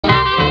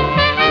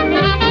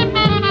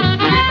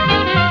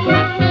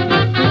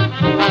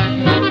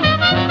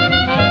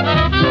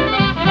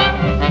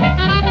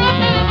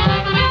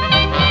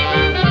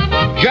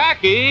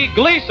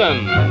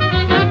Gleason.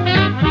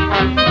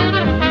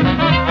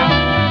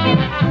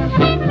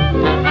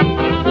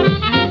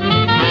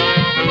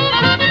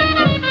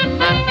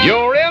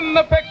 You're in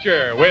the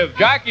picture with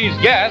Jackie's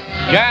guests,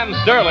 Jan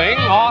Sterling,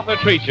 Arthur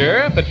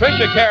Treacher,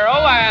 Patricia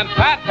Carroll, and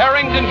Pat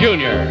Harrington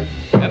Jr.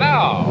 And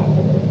now,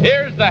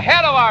 here's the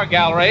head of our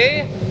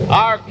gallery,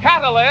 our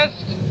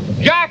catalyst,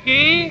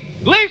 Jackie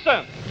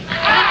Gleason.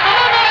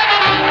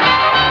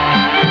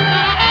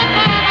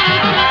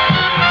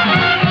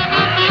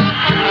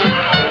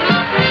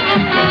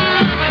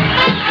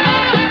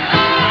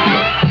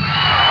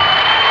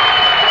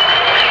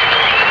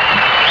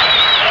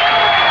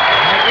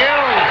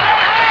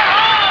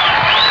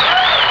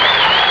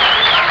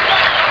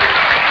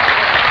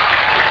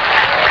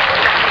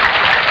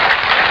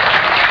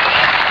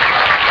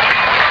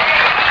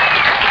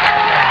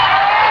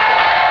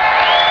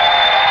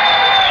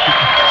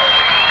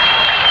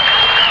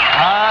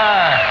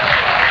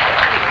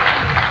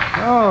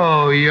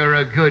 You're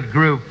a good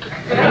group.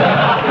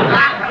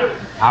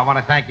 I want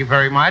to thank you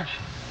very much.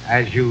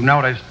 As you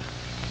noticed,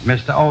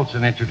 Mr.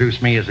 Olson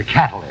introduced me as a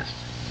catalyst.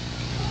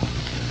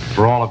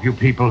 For all of you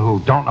people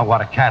who don't know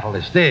what a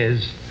catalyst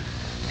is,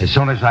 as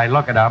soon as I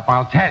look it up,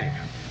 I'll tell you.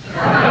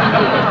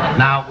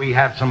 Now, we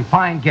have some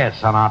fine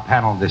guests on our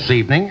panel this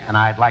evening, and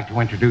I'd like to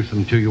introduce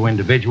them to you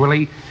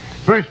individually.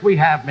 First, we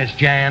have Miss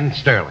Jan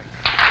Sterling.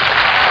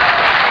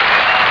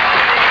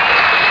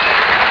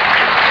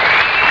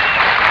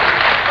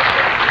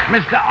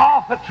 Mr.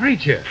 Arthur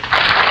Treacher.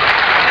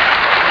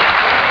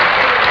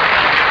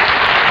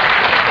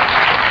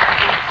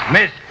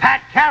 Miss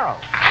Pat Carroll.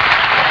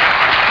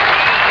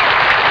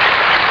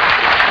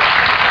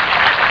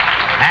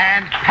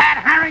 And Pat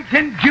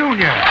Harrington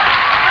Jr.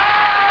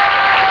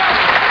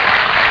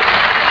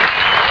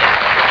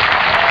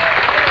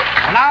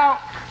 And now,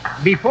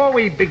 before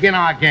we begin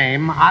our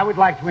game, I would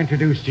like to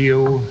introduce to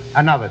you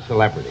another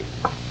celebrity,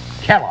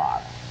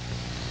 Kellogg.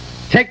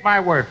 Take my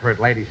word for it,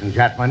 ladies and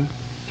gentlemen.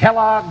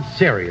 Kellogg's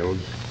cereals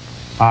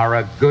are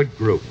a good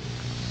group.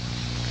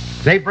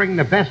 They bring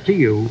the best to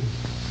you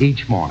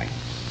each morning.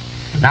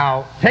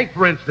 Now, take,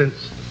 for instance,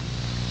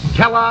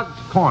 Kellogg's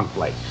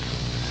cornflakes.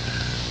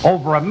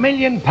 Over 1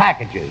 million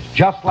packages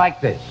just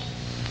like this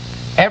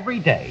every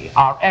day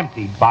are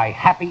emptied by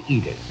happy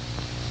eaters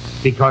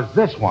because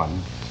this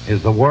one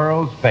is the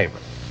world's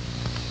favorite.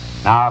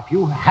 Now, if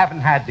you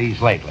haven't had these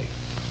lately,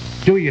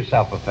 do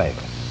yourself a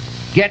favor.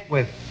 Get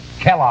with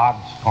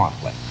Kellogg's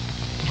cornflakes.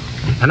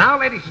 And now,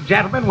 ladies and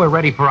gentlemen, we're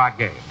ready for our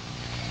game.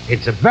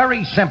 It's a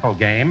very simple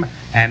game,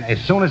 and as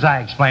soon as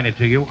I explain it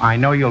to you, I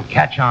know you'll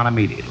catch on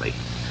immediately.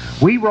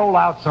 We roll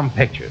out some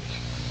pictures.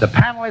 The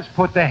panelists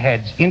put their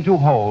heads into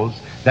holes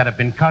that have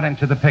been cut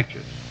into the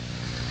pictures.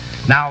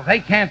 Now,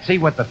 they can't see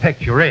what the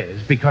picture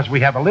is because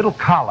we have a little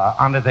collar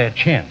under their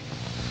chin.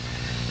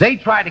 They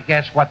try to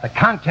guess what the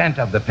content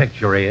of the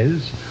picture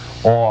is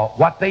or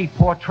what they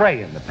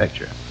portray in the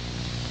picture.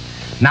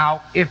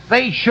 Now, if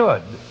they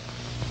should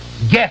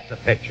guess a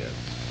picture,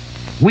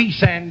 we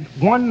send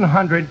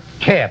 100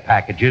 care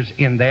packages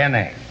in their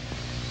name.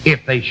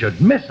 If they should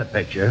miss a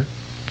picture,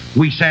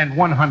 we send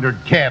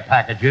 100 care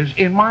packages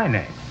in my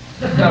name.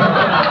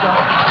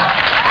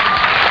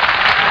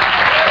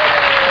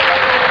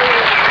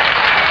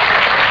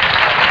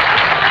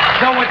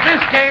 So with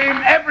this game,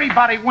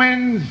 everybody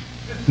wins,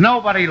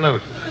 nobody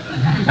loses.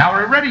 Now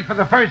we're ready for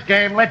the first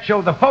game. Let's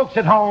show the folks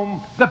at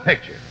home the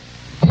picture.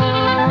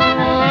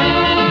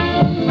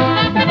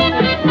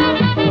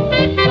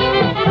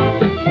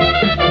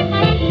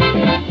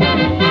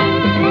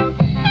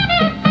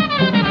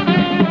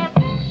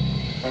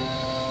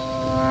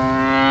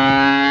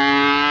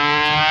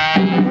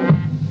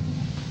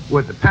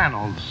 Would the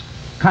panels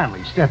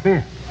kindly step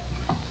in?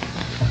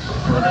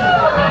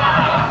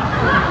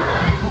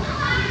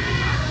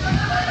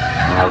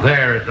 Now,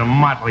 there's a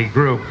motley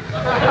group.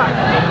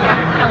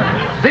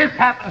 This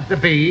happens to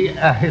be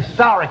a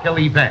historical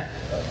event.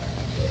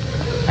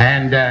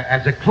 And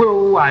as a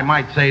clue, I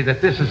might say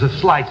that this is a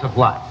slice of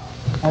life.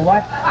 A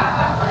what?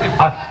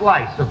 A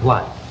slice of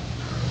life.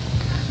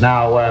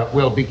 Now,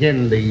 we'll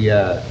begin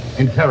the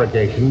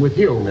interrogation with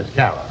you, Miss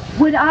Carroll.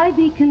 Would I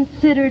be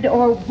considered,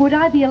 or would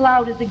I be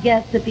allowed as a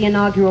guest at the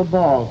inaugural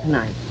ball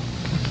tonight?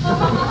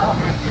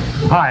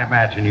 I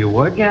imagine you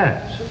would,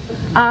 yes.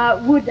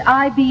 Would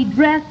I be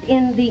dressed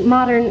in the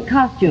modern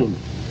costume?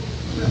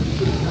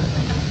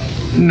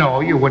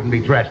 No, you wouldn't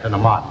be dressed in a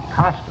modern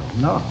costume,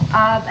 no.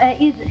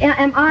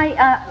 Am I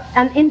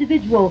an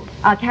individual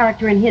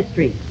character in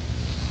history?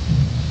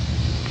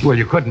 Well,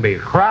 you couldn't be a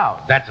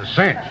crowd. That's a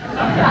cinch.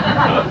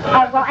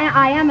 Well,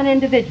 I am an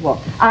individual.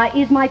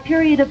 Is my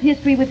period of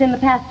history within the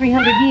past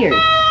 300 years?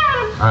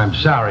 I'm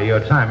sorry, your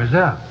time is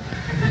up.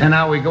 And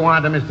now we go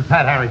on to Mr.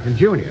 Pat Harrington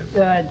Jr.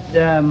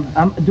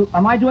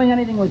 Am I doing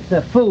anything with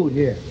food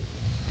here?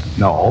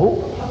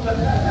 No.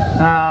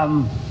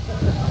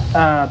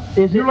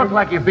 Is You look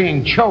like you're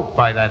being choked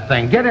by that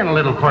thing. Get in a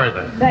little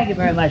further. Thank you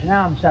very much.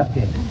 Now I'm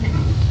suffocated.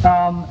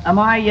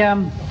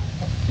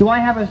 Do I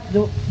have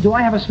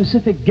a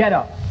specific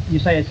get-up? You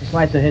say it's a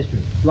slice of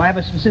history. Do I have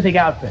a specific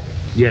outfit?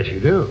 Yes,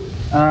 you do.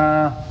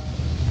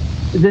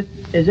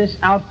 Does this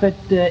outfit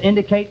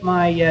indicate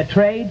my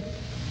trade?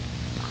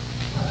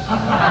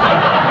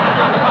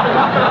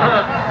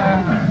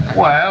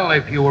 Well,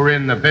 if you were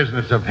in the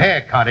business of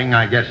hair cutting,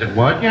 I guess it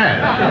would, yes.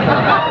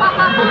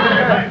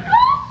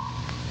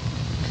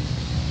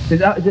 Was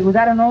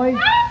that a noise?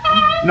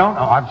 No,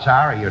 I'm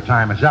sorry. Your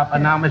time is up.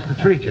 And now, Mr.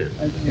 Treacher.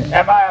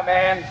 Am I a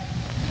man?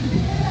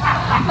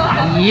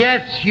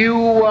 Yes, you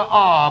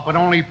are, but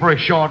only for a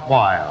short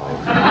while.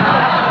 Am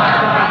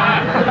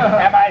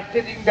I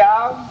sitting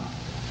down?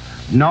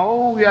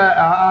 No,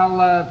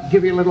 I'll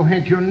give you a little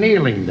hint. You're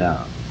kneeling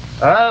down.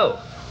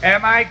 Oh.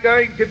 Am I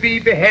going to be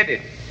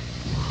beheaded?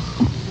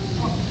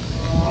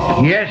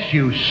 Yes,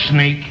 you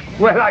sneak.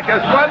 Well, I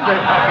just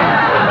wondered.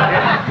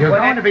 You're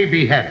going to be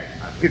beheaded.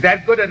 Is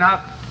that good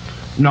enough?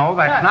 No,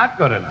 that's not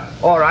good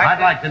enough. All right.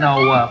 I'd like to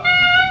know,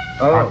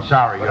 I'm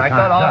sorry. But I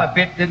got on a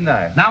bit, didn't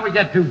I? Now we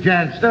get to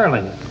Jan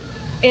Sterling.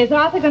 Is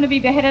Arthur going to be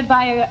beheaded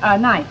by a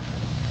knife?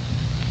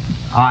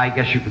 I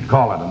guess you could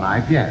call it a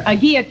knife, yes. A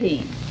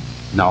guillotine?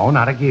 No,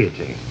 not a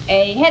guillotine.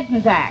 A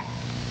headsman's axe?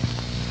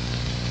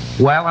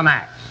 Well, an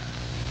axe.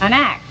 An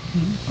axe?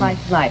 Slice,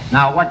 slice.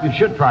 Now, what you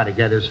should try to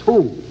get is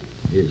who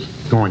is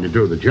going to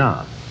do the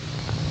job.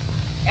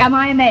 Am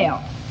I a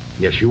male?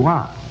 Yes, you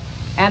are.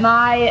 Am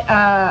I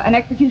an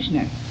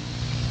executioner?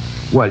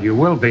 Well, you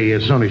will be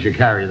as soon as you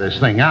carry this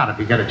thing out, if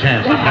you get a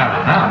chance to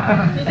carry it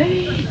out.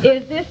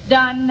 Is this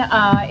done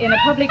in a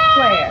public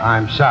square?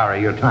 I'm sorry,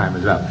 your time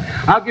is up.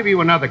 I'll give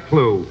you another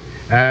clue.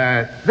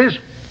 This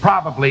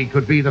probably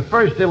could be the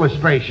first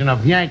illustration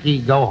of Yankee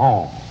Go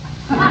Home.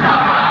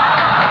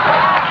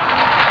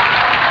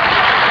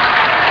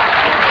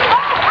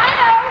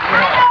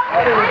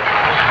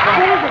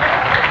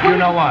 You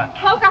know what?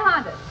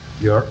 Pocahontas.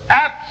 You're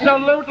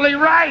absolutely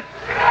right.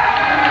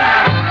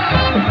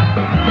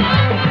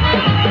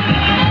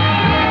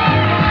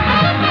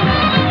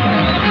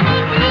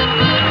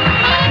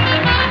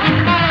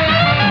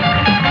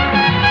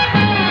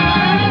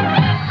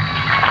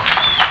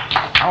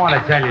 I want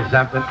to tell you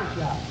something.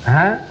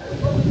 Huh?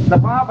 The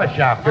barber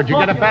shop. Could you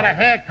get a better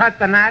haircut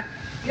than that?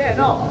 Yeah,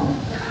 no.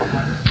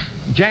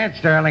 Jan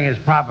Sterling is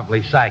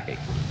probably psychic.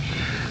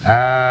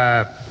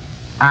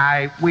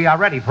 We are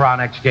ready for our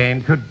next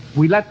game. Could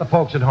we let the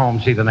folks at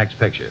home see the next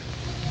picture?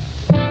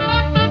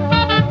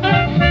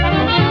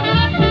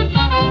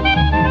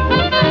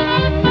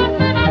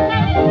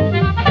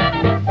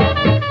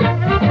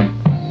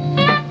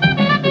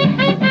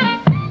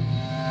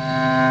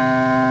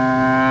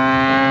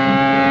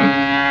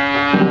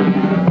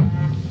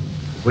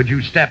 Would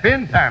you step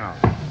in, panel?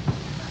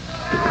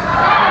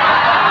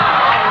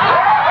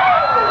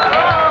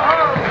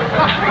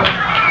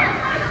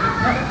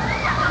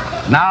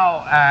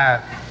 Now,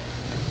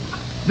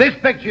 this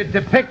picture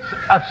depicts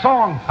a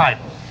song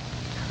title.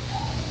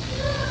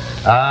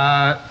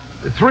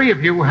 The three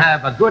of you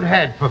have a good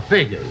head for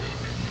figures.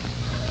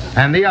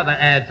 And the other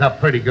adds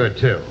up pretty good,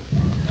 too.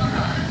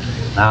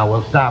 Now,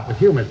 we'll start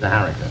with you, Mr.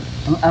 Harrington.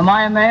 Am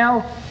I a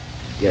male?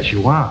 Yes,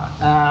 you are.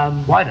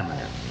 Quite a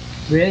man.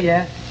 Really,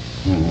 yeah.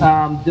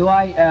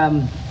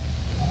 Mm-hmm.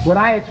 Would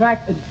I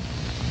attract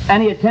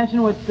any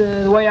attention with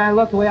the way I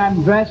look, the way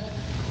I'm dressed?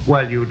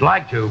 Well, you'd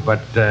like to,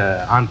 but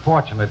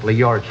unfortunately,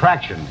 your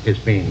attraction is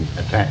being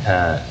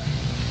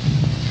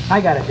I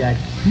got it, Jack.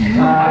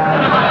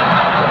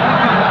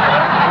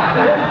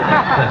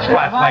 It's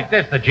spots like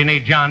this that you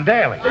need John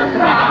Daly.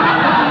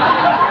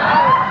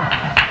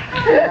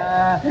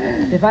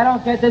 If I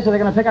don't get this, are they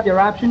going to pick up your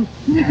option?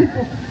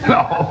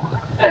 No.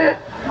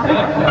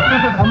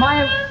 Am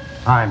I...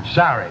 I'm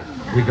sorry.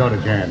 We go to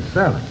Jan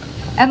Sterling.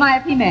 Am I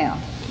a female?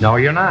 No,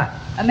 you're not.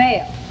 A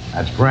male?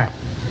 That's correct.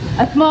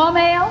 A small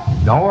male?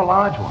 No, a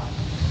large one.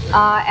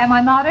 Am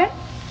I modern?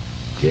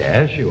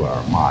 Yes, you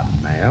are a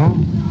modern male.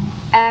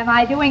 Am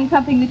I doing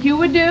something that you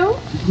would do?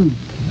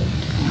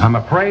 I'm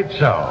afraid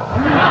so.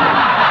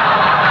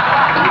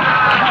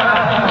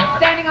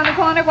 Standing on the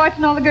corner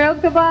watching all the girls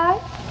go by?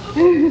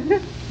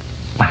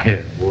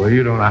 Boy,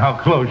 you don't know how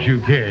close you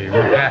came.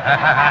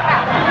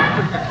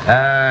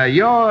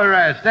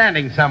 You're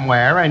standing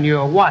somewhere and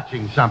you're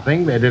watching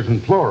something that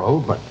isn't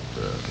plural, but...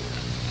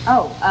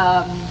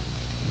 let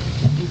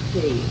me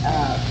see.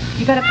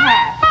 You got a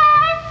pass.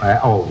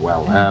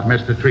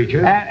 Mr.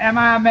 Treacher? Am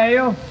I a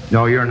male?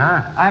 No, you're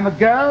not. I'm a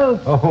girl?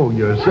 Oh,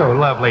 you're so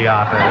lovely,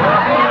 Arthur.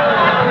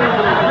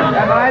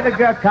 Am I the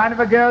kind of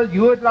a girl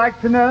you would like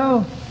to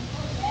know?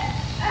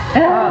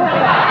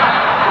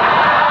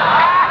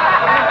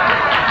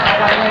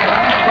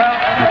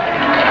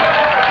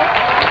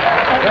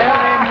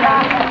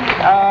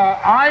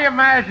 I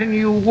imagine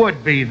you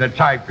would be the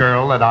type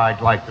girl that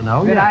I'd like to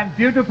know. That Yeah. I'm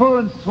beautiful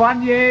and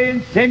soigné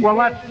and sensual.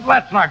 Well,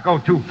 let's not go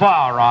too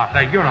far,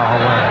 Arthur. You know.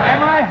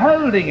 Am I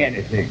holding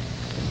anything?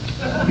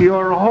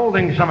 You're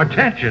holding some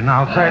attention,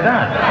 I'll say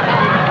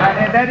that.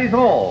 And that is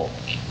all.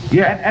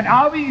 Yeah. And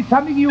are we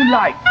something you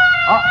like?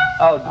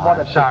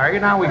 Sorry,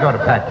 now we go to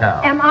Pat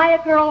Carroll. Am I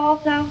a girl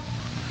also?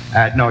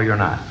 No, you're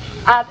not.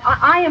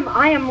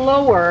 I am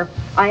lower,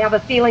 I have a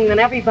feeling, than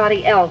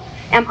everybody else.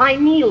 Am I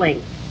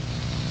kneeling?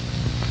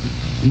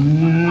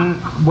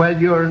 Well,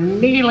 your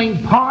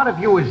kneeling, part of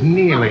you is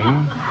kneeling,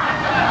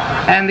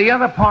 and the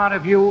other part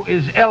of you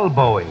is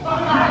elbowing. A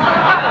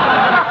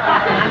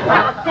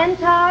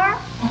centaur?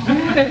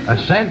 A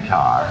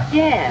centaur?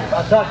 Yes.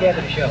 I'll talk to you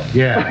after the show.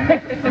 Yeah. No,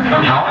 you're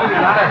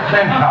not a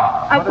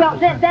centaur. Well,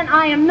 then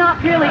I am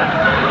not really.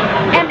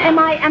 Am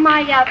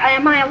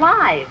I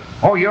alive?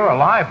 Oh, you're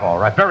alive, all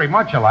right. Very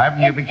much alive,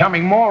 and you're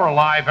becoming more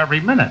alive every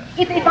minute.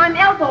 If I'm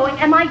elbowing,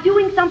 am I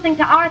doing something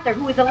to Arthur,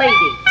 who is a lady?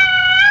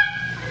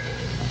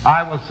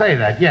 I will say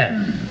that, yes.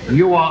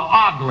 You are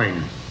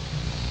ogling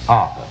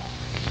Arthur.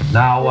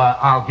 Now,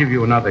 I'll give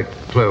you another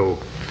clue.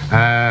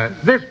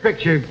 This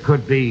picture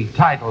could be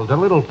titled A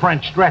Little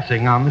French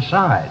Dressing on the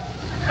Side.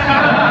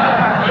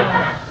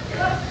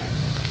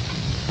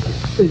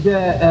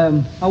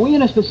 Are we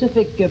in a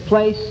specific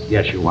place?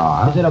 Yes, you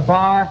are. Is it a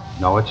bar?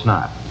 No, it's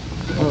not.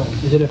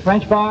 Is it a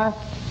French bar?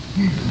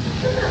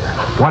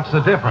 What's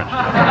the difference?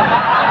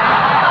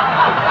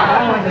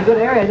 I'm in a good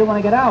area. I don't want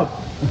to get out.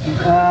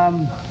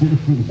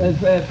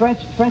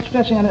 French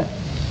dressing on a...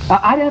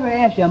 I never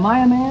asked you, am I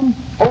a man?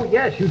 Oh,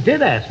 yes, you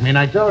did ask me, and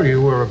I told you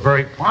were a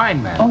very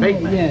fine man,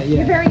 big man. Yeah.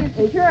 You're very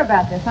insecure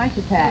about this, aren't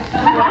you, Pat?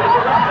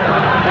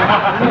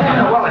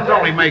 Yeah, well, it's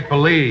only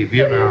make-believe,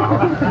 you know.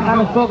 I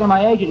haven't spoken to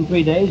my agent in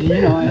 3 days, and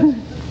you know,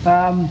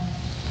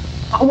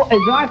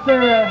 is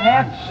Arthur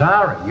half... I'm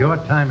sorry, your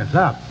time is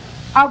up.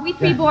 Are we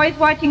three boys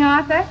watching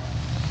Arthur?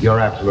 You're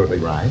absolutely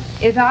right.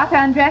 Is Arthur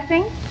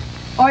undressing?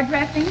 Or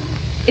dressing?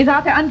 Is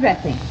Arthur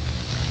undressing?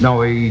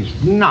 No, he's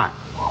not.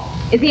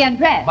 Is he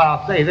undressed? But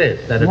I'll say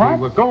this, that if What?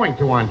 he were going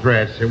to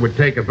undress, it would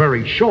take a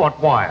very short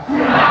while.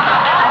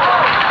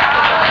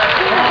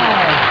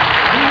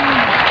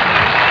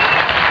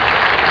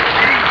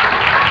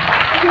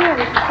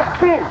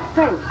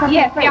 Friends.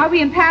 Yes. Are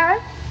we in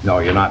Paris? No,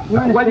 you're not.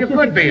 We're in a Well, you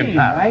could be in specific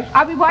Paris. scene,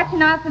 Are we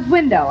watching Arthur's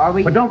window? Are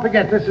we... But don't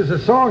forget, this is a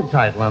song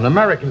title, an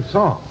American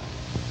song.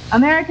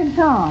 American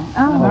song.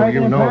 Oh, Oh, American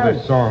you in know Paris.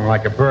 this song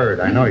like a bird.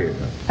 I know you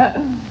do.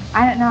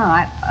 I don't know.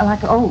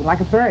 Like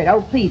a bird.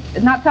 Oh, please.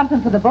 Not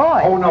something for the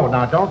boy. Oh, no,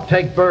 now, don't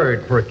take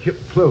bird for a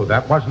clue.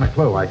 That wasn't a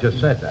clue. I just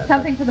said that.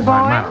 Something for the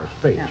My boy? manner of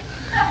speech. No.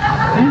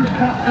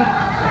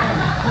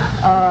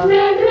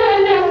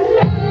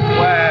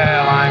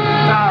 Well, I'm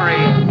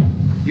sorry.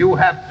 You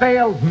have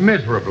failed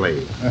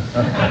miserably.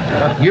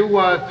 You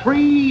were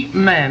three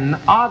men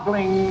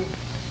ogling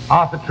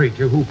Arthur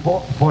Treacher, who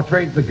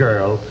portrayed the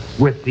girl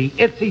with the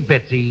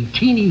itsy-bitsy,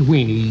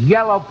 teeny-weeny,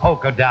 yellow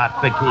polka dot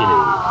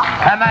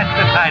bikini. And that's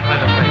the title of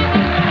the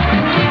picture.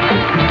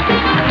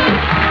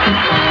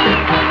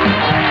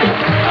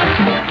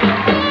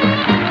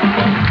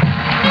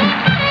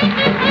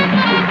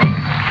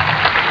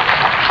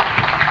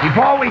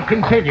 Before we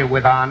continue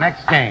with our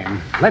next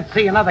game, let's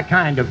see another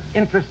kind of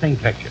interesting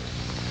picture.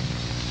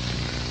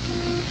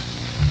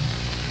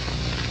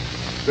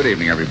 Good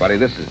evening, everybody.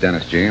 This is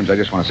Dennis James. I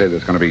just want to say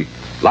there's going to be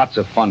lots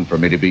of fun for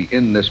me to be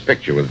in this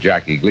picture with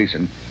Jackie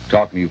Gleason,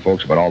 talking to you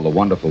folks about all the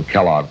wonderful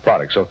Kellogg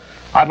products. So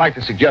I'd like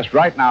to suggest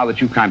right now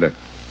that you kind of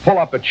pull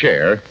up a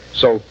chair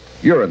so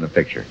you're in the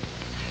picture.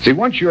 See,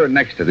 once you're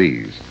next to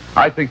these,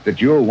 I think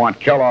that you'll want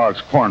Kellogg's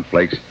Corn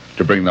Flakes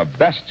to bring the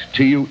best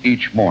to you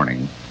each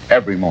morning,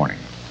 every morning.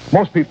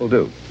 Most people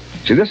do.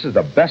 See, this is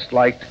the best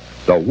liked,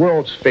 the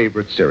world's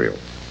favorite cereal.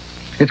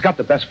 It's got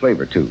the best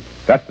flavor, too.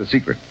 That's the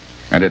secret.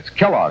 And it's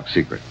Kellogg's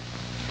secret.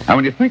 And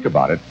when you think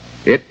about it,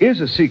 it is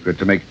a secret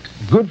to make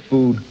good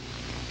food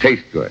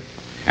taste good.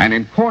 And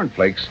in Corn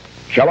Flakes,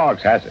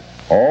 Kellogg's has it,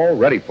 all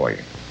ready for you.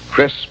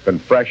 Crisp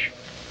and fresh,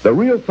 the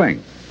real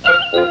thing.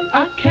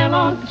 A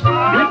Kellogg's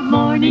Good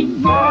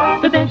Morning,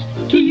 the best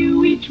to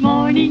you each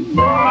morning.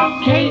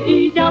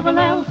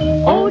 Kello,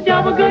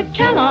 double good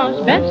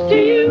Kellogg's, best to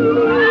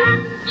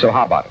you. So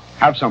how about it?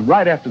 Have some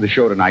right after the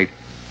show tonight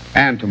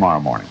and tomorrow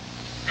morning.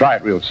 Try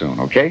it real soon,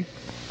 okay?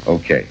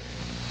 Okay.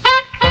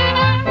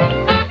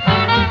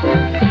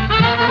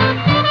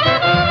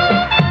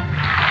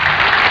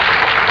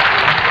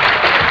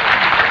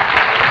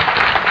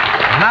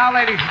 Now,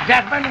 ladies and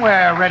gentlemen,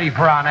 we're ready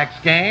for our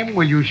next game.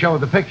 Will you show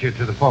the picture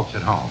to the folks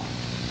at home?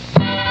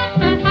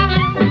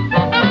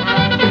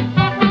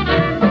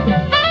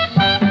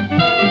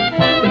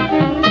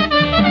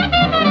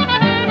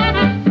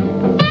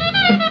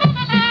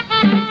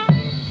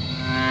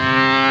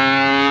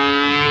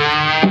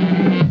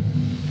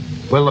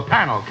 Will the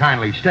panel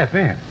kindly step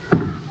in?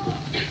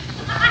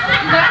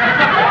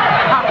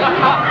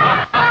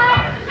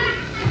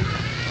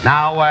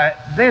 Now,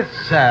 this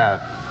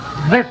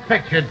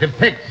picture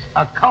depicts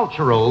a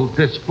cultural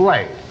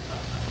display.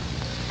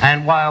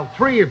 And while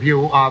three of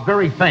you are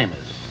very famous,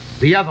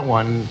 the other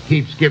one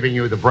keeps giving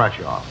you the brush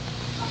off.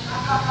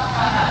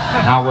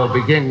 Now, we'll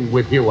begin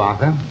with you,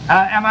 Arthur.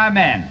 Am I a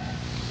man?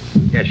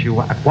 Yes, you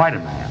are quite a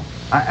man.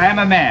 I am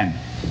a man.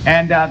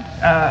 And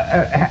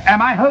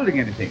am I holding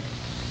anything?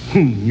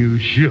 You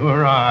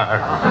sure are.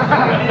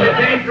 A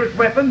dangerous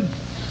weapon?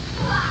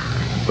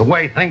 The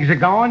way things are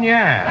going,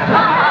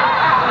 yeah.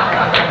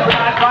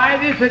 I buy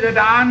this at an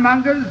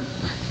ironmonger's?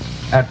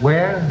 At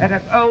where? At a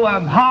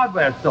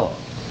hardware store.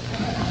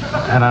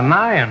 At an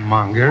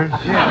ironmonger's.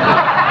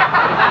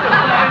 Yeah.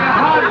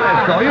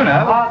 store, you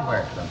know.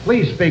 Hardware store.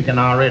 Please speak in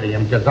our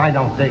idiom, because I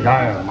don't think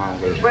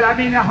ironmongers. Well, I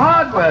mean a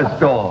hardware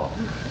store.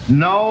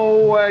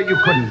 No, you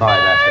couldn't buy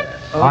that there.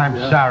 Oh, I'm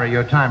yeah. sorry,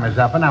 your time is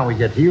up, and now we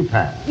get to you,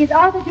 Pat. Is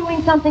Arthur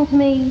doing something to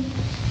me?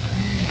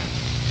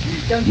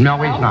 No,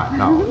 he's not.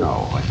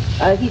 No.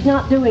 He's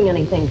not doing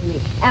anything to me.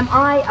 Am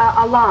I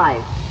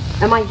alive?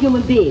 Am I a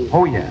human being?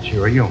 Oh, yes,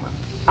 you're a human.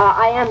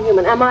 I am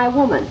human. Am I a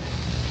woman?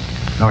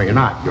 No, you're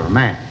not. You're a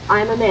man.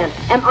 I am a man.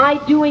 Am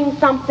I doing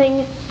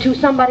something to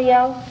somebody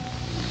else?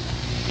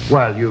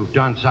 Well, you've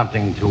done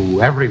something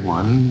to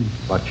everyone,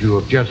 but you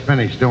have just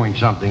finished doing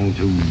something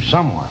to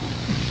someone.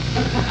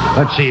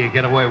 Let's see you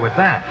get away with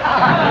that.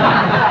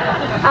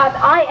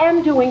 I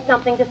am doing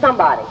something to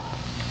somebody.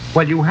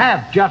 Well, you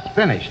have just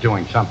finished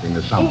doing something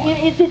to someone.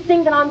 Is this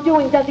thing that I'm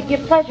doing, does it give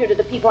pleasure to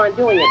the people I'm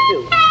doing it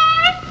to?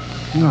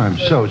 Oh, I'm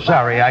so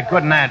sorry. I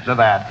couldn't answer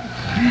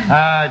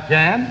that.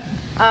 Jan?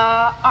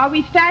 Are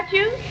we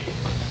statues?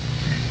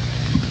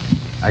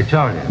 I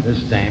told you,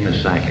 this dame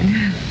is psychic.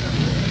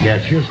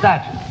 Yes, you're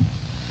statue.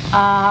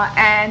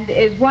 And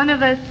is one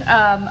of us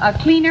a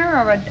cleaner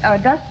or a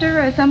duster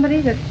or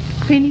somebody that's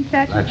cleaning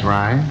statues? That's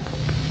right.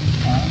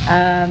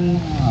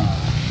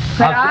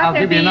 Could I'll Arthur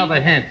give you be- another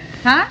hint.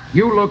 Huh?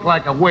 You look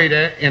like a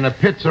waiter in a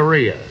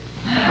pizzeria.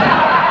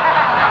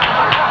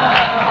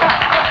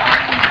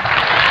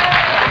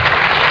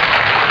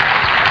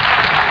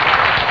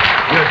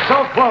 You're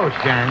so close,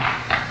 Jan.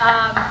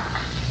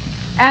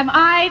 Am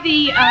I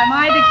the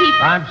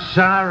keeper? I'm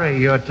sorry,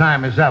 your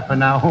time is up, and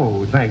now,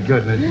 oh, thank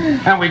goodness.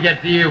 And we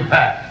get to you,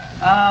 Pat.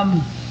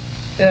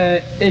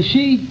 Is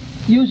she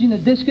using the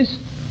discus?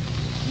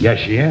 Yes,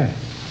 she is.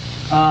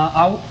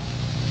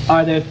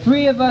 Are there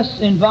three of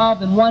us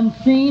involved in one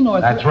scene, or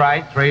That's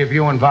right, three of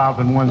you involved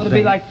in one Would it scene.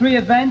 be like three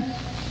events,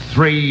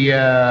 Three,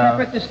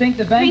 separate, distinct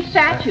Three events?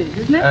 statues,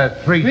 isn't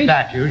it? three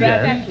statues,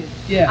 yes. Statues.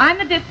 Yeah. I'm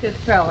the discus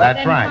thrower. That's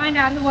then right. Find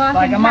out who else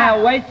Like in am I a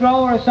town. weight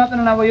thrower or something,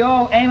 and are we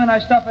all aiming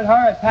our stuff at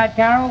her, at Pat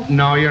Carroll?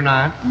 No, you're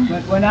not.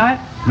 But we're not?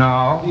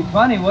 No. It'd be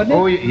funny, wouldn't it?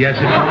 Oh, yes,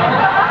 it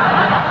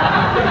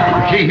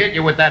would. If she hit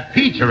you with that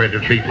pizza,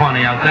 it'd be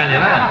funny, I'll tell you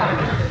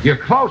that. You're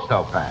close,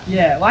 though, Pat.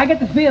 Yeah, well, I get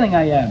the feeling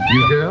I am.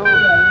 You do?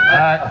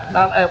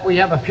 We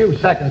have a few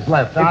seconds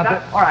left.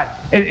 Arthur? All right.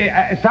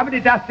 Is somebody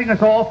dusting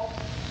us off?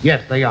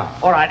 Yes, they are.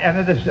 All right. And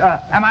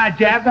am I a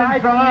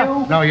javelin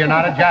thrower? No, you're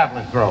not a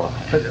javelin thrower.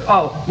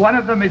 Oh, one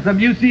of them is the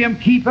museum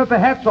keeper,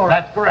 perhaps? Or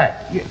That's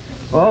correct.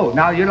 Oh,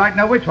 now you'd like to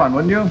know which one,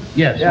 wouldn't you?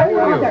 Yes. Yeah. Who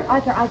are you?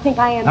 Arthur, I think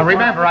I am. Now,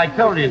 remember, I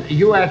told you,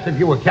 you asked if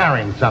you were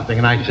carrying something,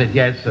 and I said,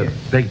 yes, a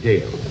big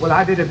deal. Well,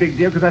 I did a big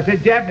deal because I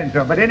said javelin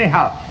thrower. But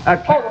anyhow, The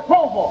pole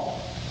vault.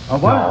 oh,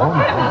 what? No.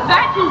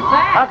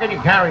 How can you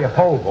carry a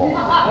pole vault?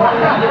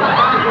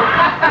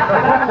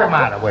 What's the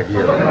matter with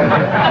you?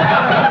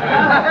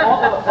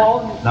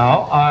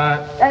 No,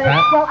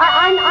 Well,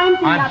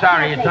 I'm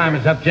sorry, your time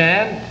is up,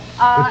 Jan.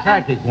 The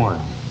psychic one.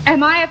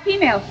 Am I a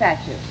female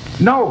statue?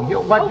 No,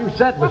 what you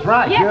said was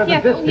right. Yes, You're the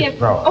yes, discus yes.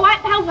 thrower. Oh, I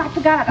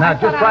forgot. Now, I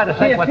just try to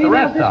think what the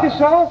rest discus are.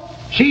 thrower?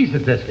 She's a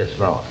discus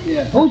thrower.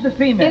 Yeah. Who's the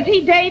female? Is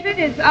he David?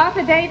 Is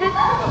Arthur David?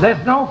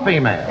 There's no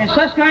female. Is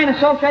such kind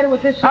associated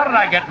with this? How did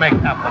I get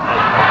mixed up with this?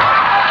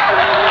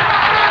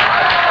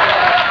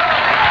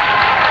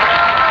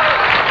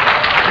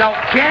 No,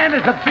 Jan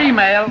is a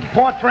female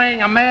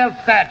portraying a male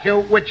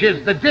statue, which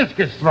is the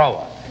discus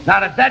thrower. Now,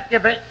 does that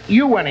give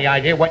you any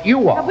idea what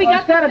you are? Well,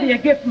 it's got to be a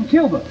gift from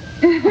Cuba.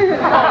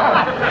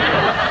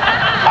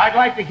 I'd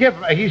like to give.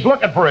 He's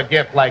looking for a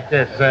gift like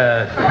this,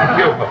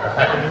 Cuba.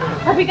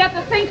 Have we got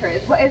the thinker?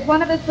 Is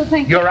one of us the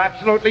thinker? You're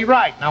absolutely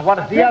right. Now, what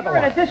is the other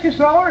And a one? discus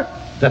thrower?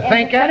 The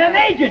thinker? And an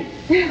agent.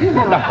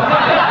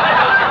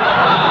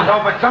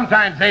 No, but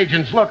sometimes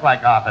agents look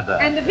like Arthur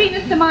does. And the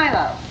Venus de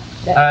Milo?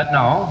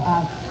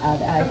 No.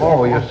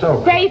 Oh, you're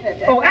so...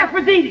 David? Oh,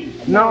 Aphrodite.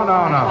 No.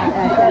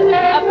 I'm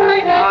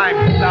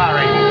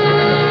sorry.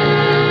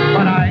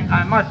 But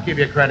I must give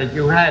you credit.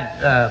 You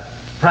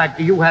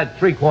had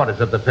three-quarters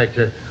of the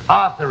picture.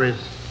 Arthur is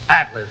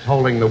Atlas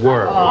holding the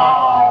world.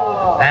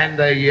 Oh. And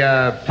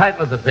the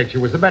title of the picture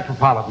was the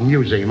Metropolitan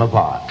Museum of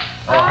Art.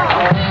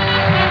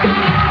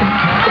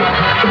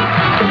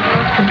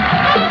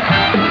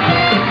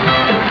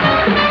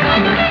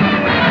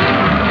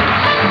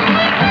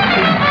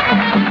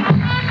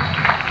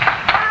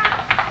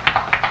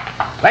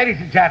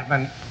 Ladies and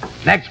gentlemen,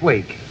 next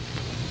week,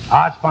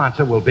 our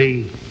sponsor will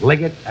be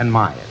Liggett and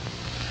Myers.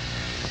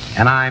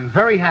 And I'm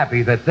very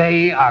happy that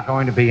they are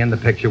going to be in the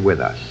picture with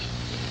us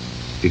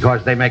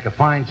because they make a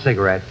fine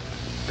cigarette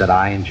that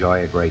I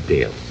enjoy a great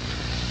deal.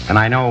 And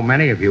I know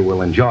many of you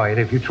will enjoy it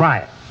if you try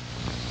it.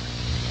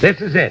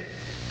 This is it,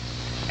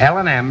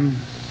 L&M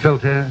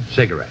Filter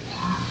Cigarettes.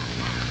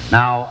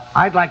 Now,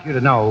 I'd like you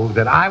to know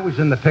that I was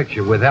in the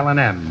picture with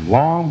L&M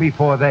long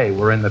before they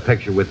were in the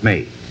picture with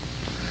me.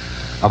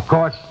 Of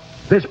course,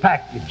 this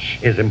package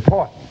is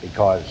important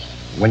because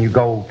when you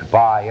go to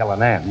buy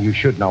L&M, you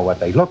should know what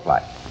they look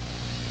like.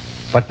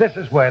 But this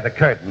is where the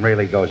curtain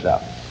really goes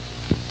up.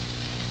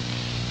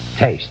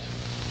 Taste.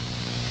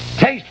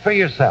 Taste for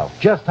yourself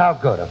just how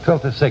good a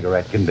filter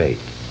cigarette can be.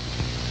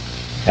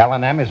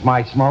 L&M is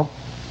my smoke.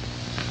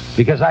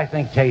 because I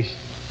think taste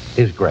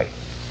is great.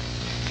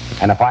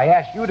 And if I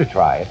ask you to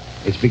try it,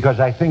 it's because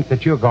I think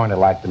that you're going to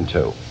like them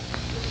too.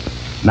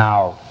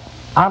 Now,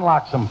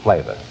 unlock some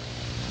flavor.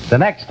 The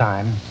next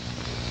time,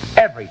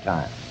 every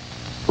time,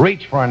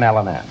 reach for an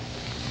L&M.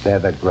 They're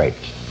the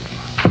greatest.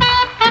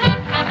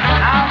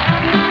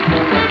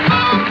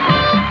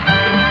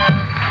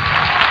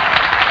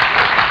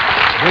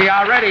 We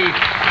are ready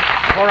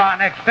for our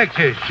next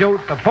picture. Show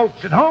the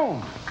folks at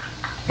home.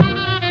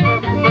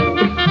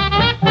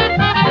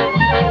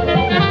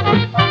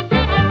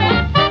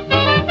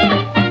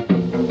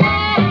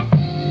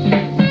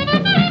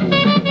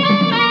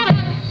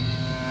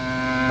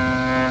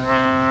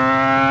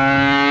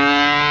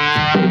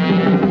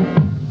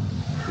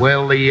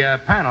 Will the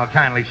panel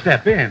kindly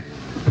step in?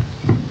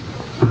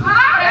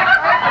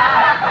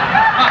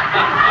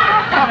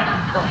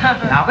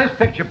 Now, this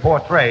picture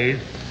portrays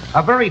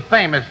a very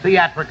famous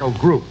theatrical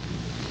group.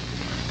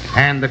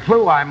 And the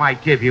clue I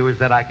might give you is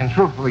that I can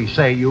truthfully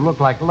say you look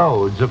like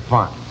loads of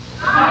fun.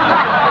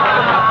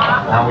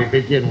 Now we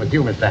begin with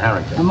you, Mr.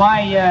 Harrington.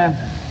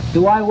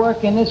 Do I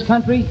work in this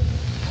country?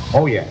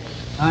 Oh, yes.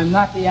 I'm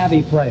not the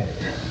Abbey players.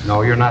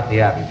 No, you're not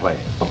the Abbey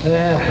players.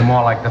 You're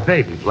more like the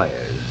baby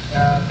players.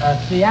 A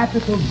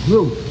theatrical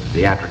group.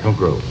 Theatrical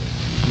group.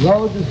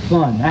 Loads of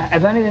fun.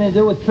 Have anything to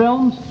do with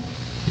films?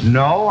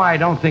 No, I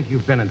don't think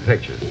you've been in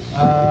pictures.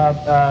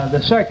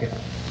 The circuit.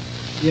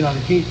 You know,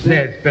 the key.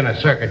 There's been a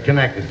circuit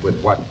connected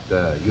with what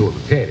you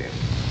have appeared in.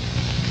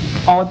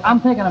 Oh, I'm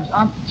thinking of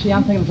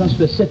some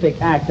specific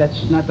act.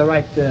 That's not the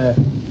right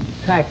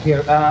tact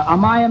here.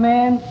 Am I a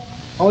man?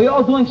 Are we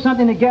all doing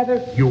something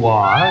together? You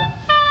are?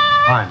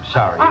 I'm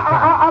sorry.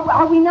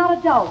 Are we not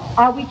adults?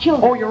 Are we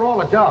children? Oh, you're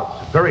all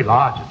adults. Very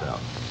large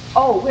adults.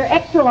 Oh, we're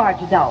extra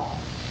large adults.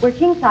 We're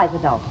king-size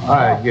adults.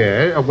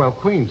 Yeah, well,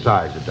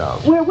 queen-size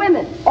adults. We're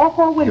women, all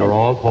 4 women. You're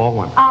all 4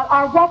 women.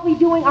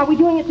 Are we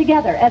doing it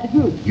together as a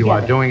group? You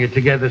are doing it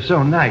together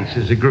so nice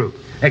as a group,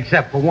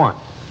 except for one.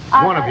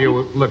 One of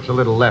you looks a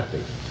little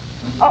lefty.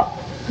 Oh,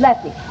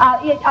 lefty.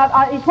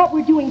 Is what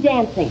we're doing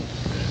dancing?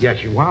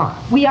 Yes, you are.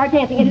 We are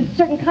dancing. It is a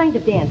certain kind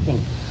of dancing.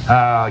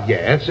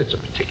 Yes, it's a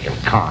particular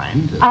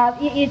kind.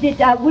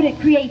 Would it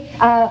create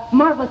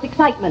marvelous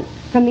excitement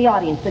from the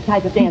audience, the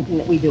type of dancing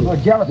that we do? Oh,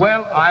 jealous.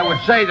 Well, I would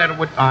say that it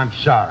would... I'm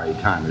sorry,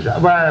 time is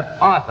up.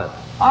 Arthur.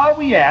 Are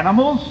we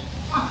animals?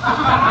 Well,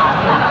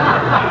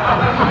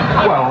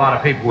 a lot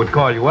of people would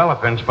call you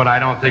elephants, but I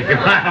don't think you're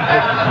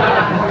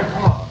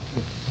animals.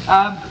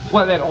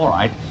 Well, then, all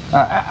right.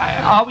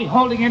 Are we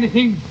holding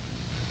anything?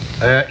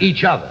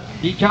 Each other.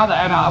 Each other,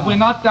 and we're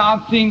not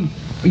dancing.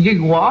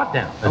 You are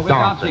dancing. Are we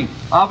dancing?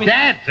 Are we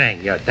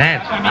dancing? You're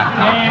dancing.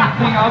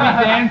 Are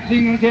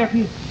we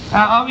dancing?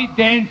 Are we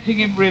dancing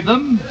in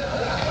rhythm?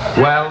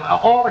 Well,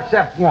 all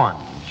except one.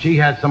 She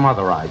has some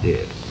other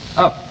ideas.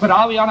 But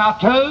are we on our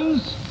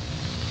toes?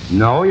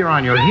 No, you're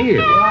on your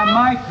heels. You're on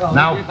my toes.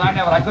 Now, yes, I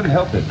know, but I couldn't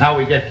help it. Now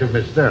we get to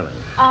Miss Sterling.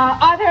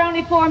 Are there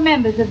only 4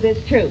 members of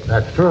this troupe?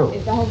 That's true.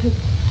 Is the whole troupe?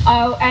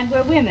 Oh, and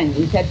we're women.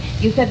 You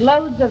said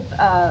loads of.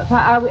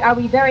 Are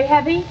we very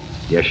heavy?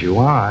 Yes, you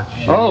are.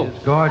 She is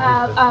gorgeous.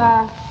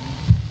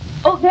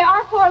 There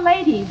are 4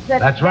 ladies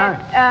That's right.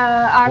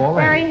 Are 4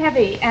 very ladies.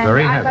 heavy, and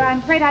Very heavy. but I'm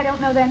afraid I don't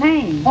know their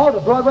names. Oh,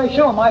 the Broadway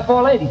show, My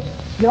 4 Ladies.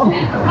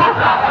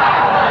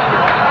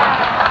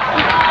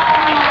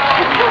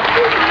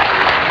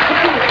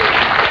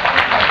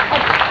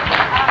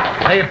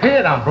 They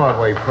appeared on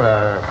Broadway for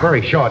a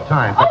very short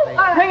time. But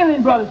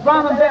Ringling Brothers,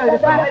 Brown and Bailey, the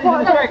 4 ladies in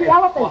the circus. The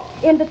elephants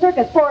in the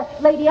circus. 4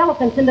 lady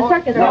elephants in the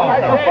circus. No.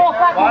 Hold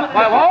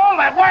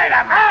it. Wait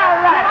a minute. All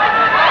right.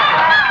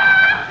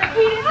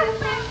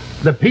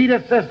 The Peter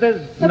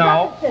sisters? The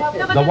No. Brother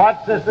sisters. The what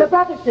sisters? The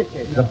brother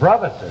sisters. The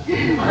brother sisters.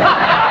 Is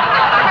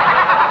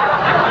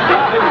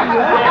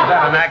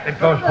that an act that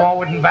goes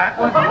forward and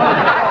backward?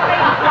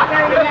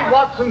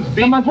 Watson's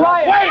beat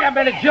thrust. Wait a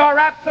minute, you're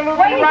absolutely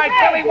right.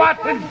 Billy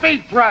Watson's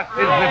beat thrust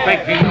is the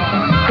big deal.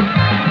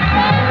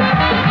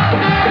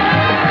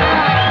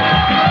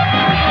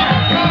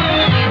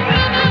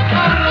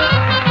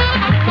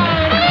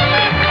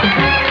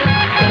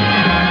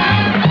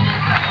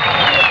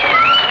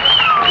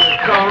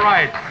 It's all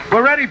right.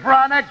 We're ready for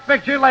our next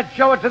picture. Let's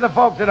show it to the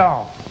folks at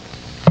home.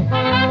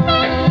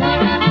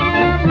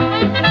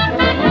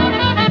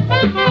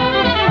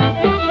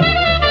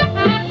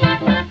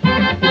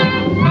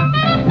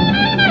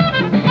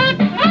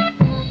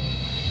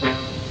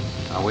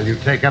 Will you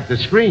take up the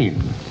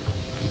screen?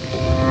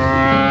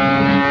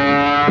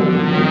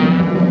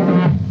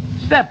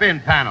 Step in,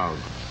 panels.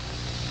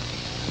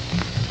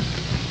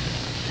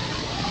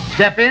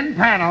 Step in,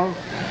 panels.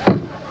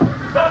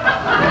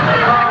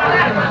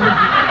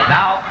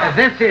 Now,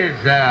 this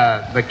is,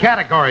 the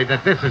category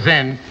that this is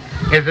in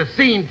is a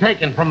scene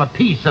taken from a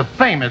piece of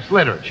famous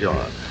literature.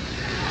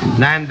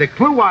 And the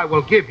clue I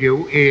will give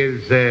you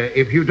is,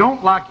 if you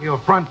don't lock your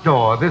front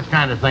door, this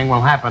kind of thing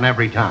will happen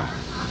every time.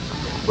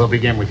 We'll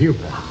begin with you,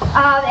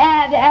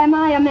 Pat. Am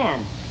I a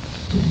man?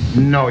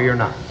 No, you're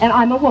not. And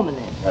I'm a woman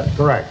then? That's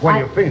correct. Well,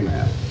 you're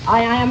female.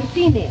 I am a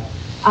female.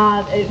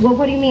 Well,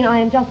 what do you mean? I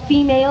am just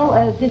female?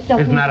 This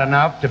doesn't... Isn't that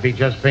enough to be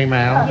just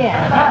female?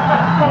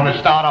 Yeah. Want to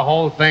start a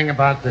whole thing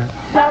about the...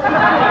 Well,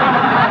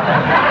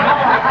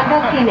 I'm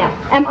just female.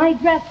 Am I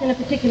dressed in a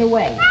particular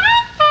way?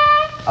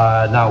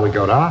 Now we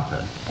go to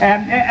Arthur.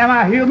 Am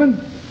I human?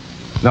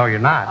 No, you're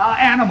not.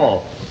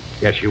 Animal.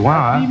 Yes, you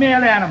are.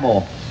 Female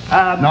animal.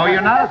 No,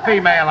 you're not a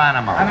female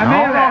animal. I'm a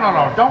male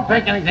animal. No. Don't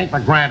take anything for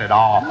granted.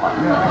 Oh.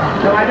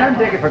 No, I don't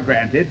take it for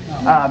granted.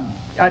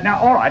 Now,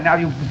 all right, now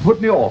you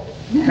put me off.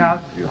 Now,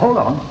 hold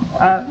on.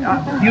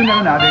 You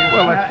know now, do you?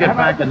 Well, let's get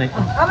back to the...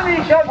 How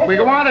many shows? We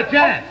go on to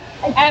 10.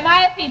 Am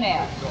I a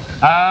female?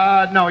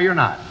 No, you're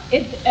not.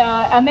 Is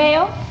a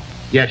male?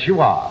 Yes, you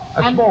are.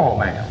 A small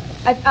male.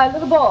 A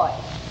little boy?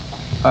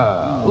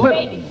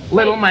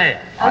 Little male,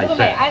 A little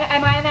male.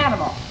 Am I an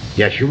animal?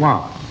 Yes, you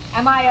are.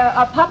 Am I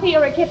a puppy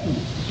or a kitten?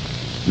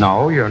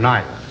 No, you're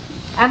neither.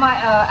 Am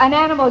I an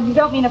animal? You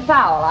don't mean a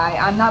fowl.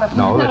 I'm not a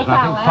No, not there's a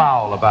fowl, nothing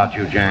foul about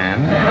you,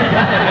 Jan.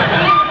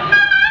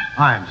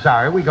 I'm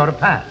sorry, we go to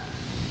Pat.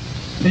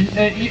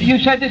 You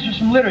said this was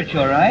from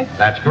literature, right?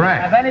 That's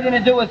correct. Have anything to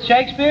do with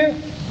Shakespeare?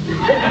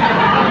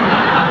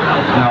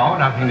 No,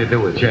 nothing to do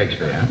with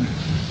Shakespeare.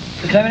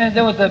 Does it have anything to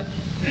do with the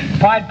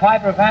Pied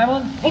Piper of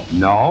Hamelin?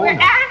 No. We're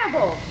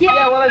animals.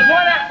 Yeah, well, there's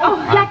one... Oh,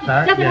 Jackie,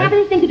 sorry, does it yes. have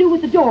anything to do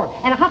with the door?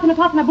 And a huff and a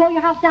puff and I blow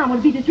your house down. Would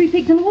it be the three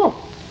pigs and the wolf?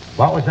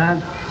 What was that?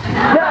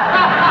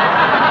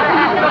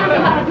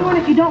 About a door, and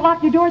if you don't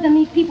lock your door, then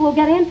these people will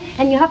get in,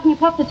 and you huff and you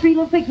puff the three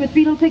little pigs with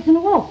three little pigs and a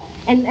wolf.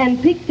 And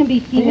pigs can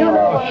be female.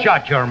 Oh,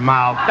 shut your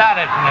mouth. That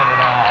isn't it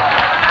at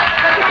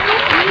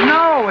all.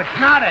 No, it's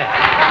not it.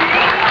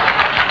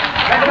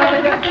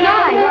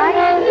 Try, right?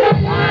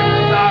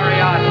 I'm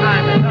sorry, our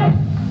time is up.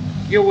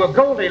 You were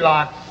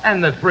Goldilocks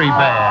and the Three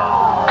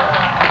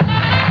Bears.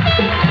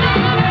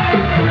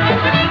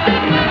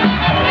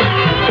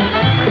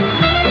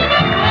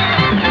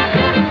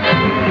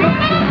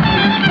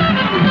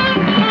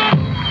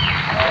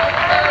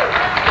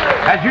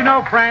 As you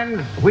know,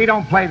 friends, we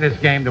don't play this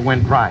game to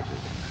win prizes.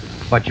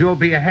 But you'll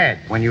be ahead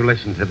when you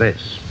listen to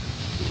this.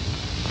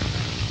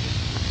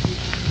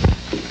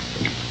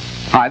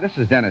 Hi, this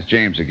is Dennis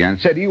James again.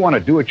 Say, do you want a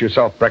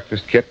do-it-yourself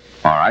breakfast kit?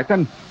 All right,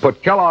 then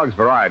put Kellogg's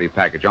Variety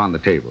Package on the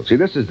table. See,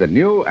 this is the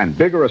new and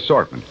bigger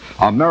assortment,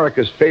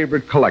 America's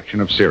favorite collection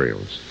of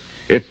cereals.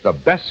 It's the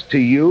best to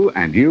you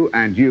and you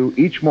and you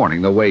each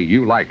morning the way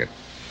you like it.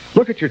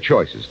 Look at your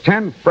choices,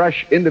 10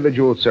 fresh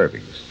individual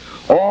servings.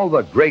 All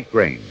the great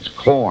grains,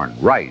 corn,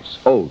 rice,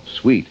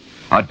 oats, wheat,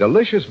 a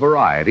delicious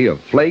variety of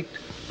flaked,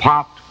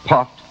 popped,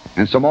 puffed,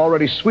 and some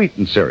already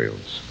sweetened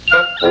cereals.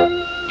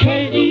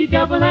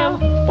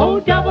 K-E-double-L-O,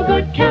 double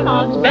good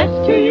Kellogg's, best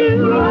to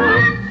you.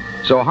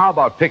 So how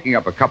about picking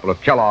up a couple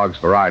of Kellogg's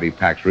Variety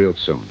Packs real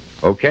soon?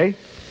 Okay?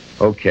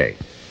 Okay.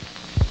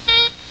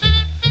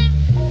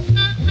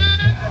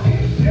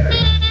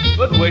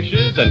 Good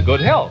wishes and good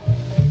health.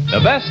 The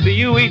best to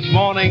you each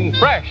morning,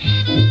 fresh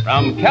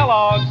from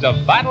Kellogg's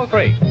of Battle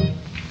Creek. Thank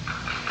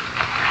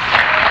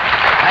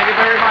you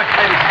very much,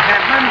 ladies and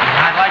gentlemen.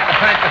 I'd like to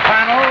thank the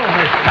panel,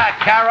 Miss Pat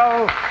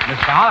Carroll,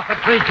 Mr. Arthur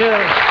Treacher,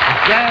 Miss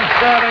Jan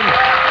Sterling,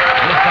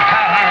 Mr.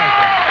 Pat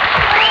Harrington.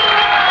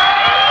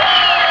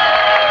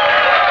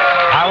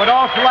 I would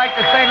also like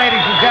to say,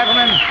 ladies and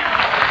gentlemen,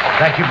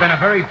 that you've been a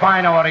very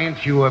fine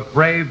audience. You have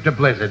braved a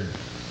blizzard,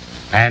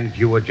 and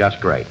you were just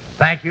great.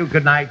 Thank you.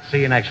 Good night. See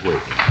you next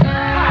week.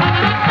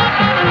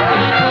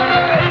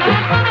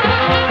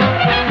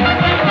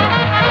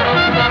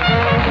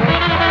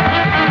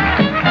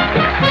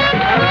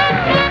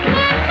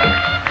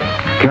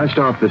 Cast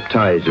off the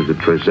ties of the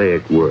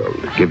prosaic world.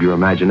 Give your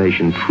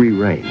imagination free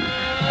rein.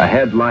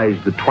 Ahead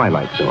lies the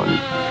Twilight Zone,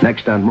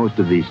 next on most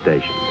of these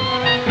stations.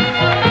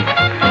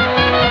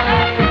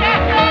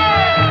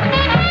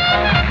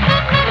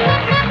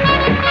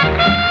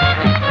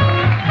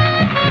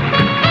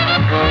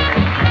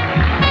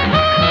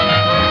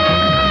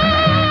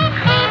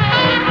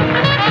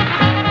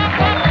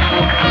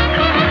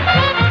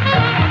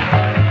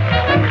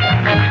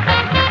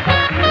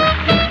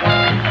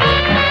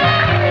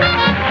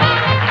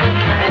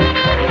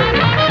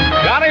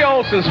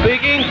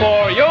 Speaking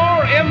for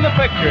You're in the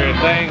Picture,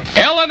 saying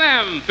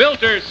L&M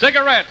Filter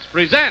Cigarettes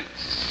presents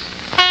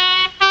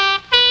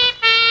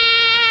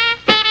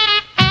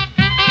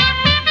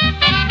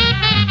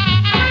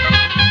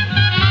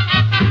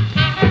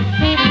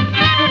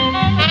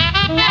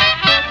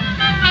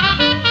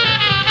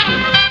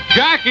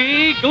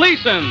Jackie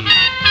Gleason.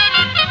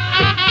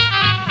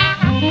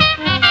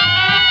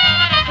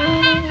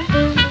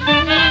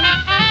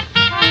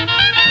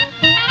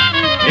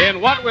 In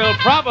what will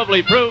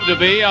probably prove to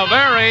be a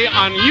very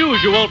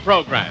unusual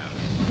program.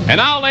 And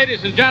now,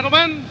 ladies and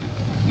gentlemen,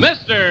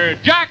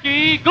 Mr.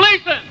 Jackie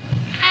Gleason.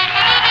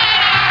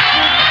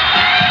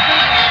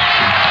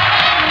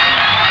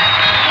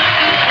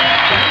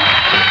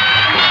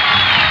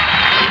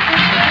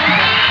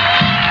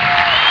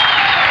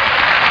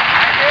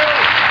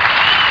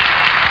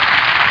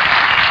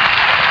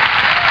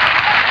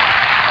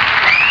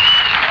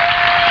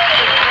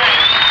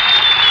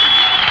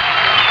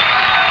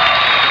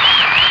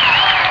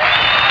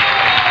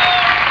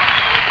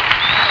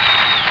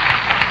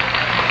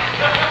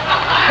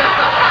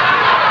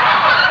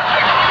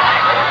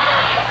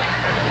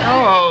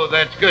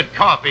 that's good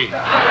coffee.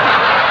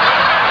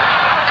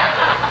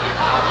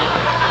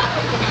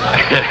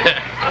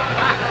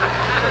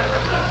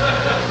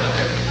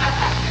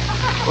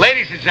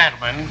 Ladies and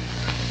gentlemen,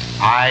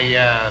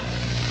 I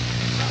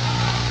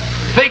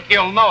think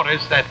you'll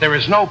notice that there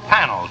is no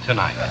panel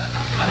tonight.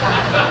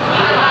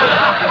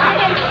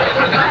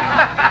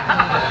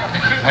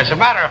 As a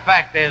matter of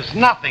fact, there's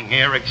nothing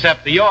here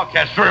except the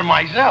orchestra and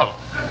myself.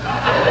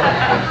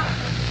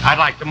 I'd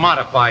like to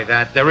modify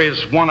that. There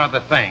is one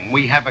other thing.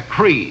 We have a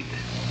creed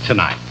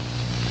tonight.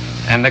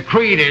 And the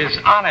creed is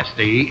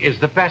honesty is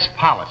the best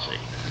policy.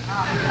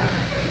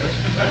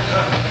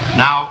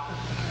 Now,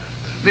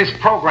 this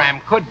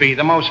program could be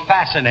the most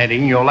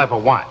fascinating you'll ever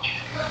watch.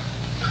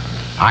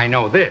 I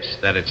know this,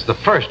 that it's the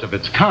first of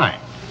its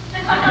kind.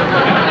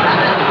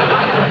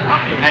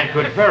 And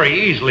could very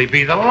easily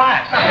be the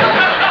last.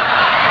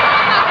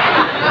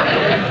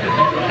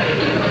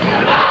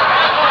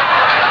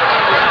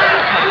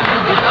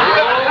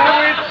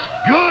 Oh, it's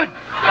good.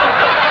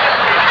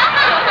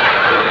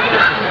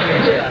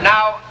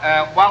 Now,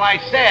 while I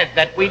said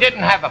that we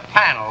didn't have a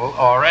panel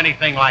or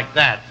anything like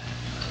that,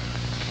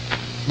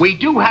 we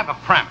do have a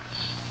premise.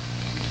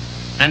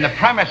 And the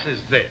premise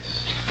is this.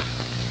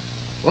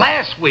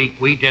 Last week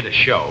we did a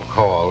show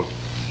called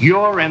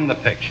You're in the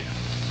Picture.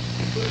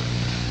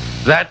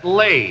 That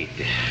laid,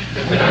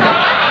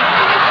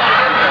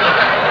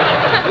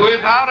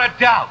 without a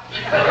doubt,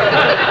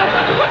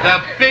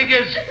 the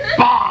biggest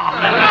bomb.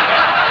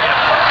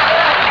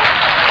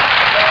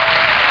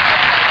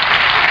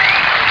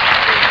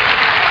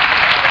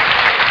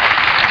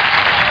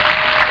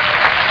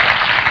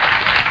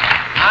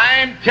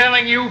 I'm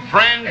telling you,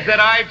 friends, that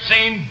I've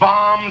seen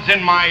bombs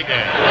in my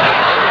day.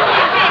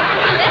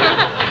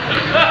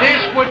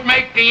 This would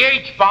make the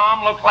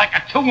H-bomb look like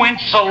a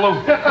 2-inch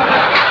salute.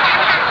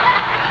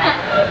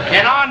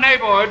 In our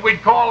neighborhood,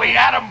 we'd call the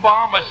atom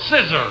bomb a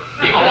scissor.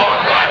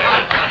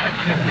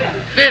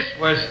 This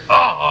was,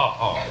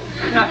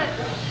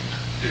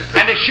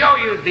 And to show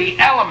you the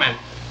element,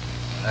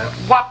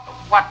 what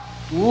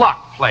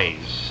luck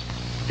plays,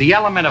 the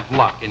element of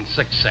luck in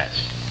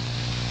success.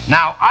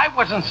 Now, I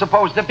wasn't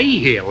supposed to be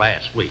here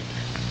last week.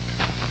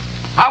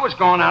 I was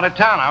going out of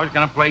town. I was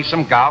going to play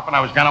some golf, and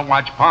I was going to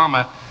watch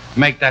Palmer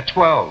make that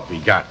 12 he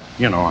got,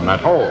 on that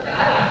hole.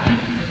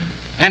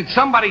 And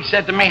somebody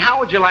said to me, how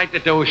would you like to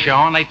do a show?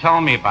 And they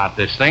told me about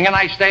this thing, and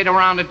I stayed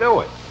around to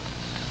do it.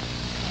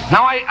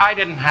 Now, I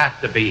didn't have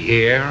to be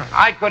here.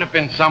 I could have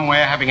been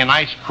somewhere having a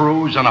nice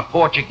cruise on a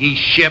Portuguese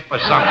ship or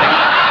something.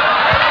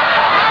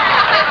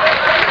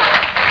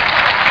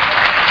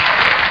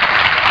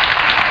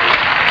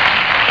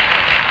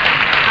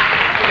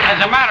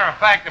 As a matter of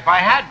fact, if I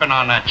had been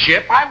on that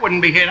ship, I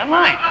wouldn't be here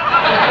tonight.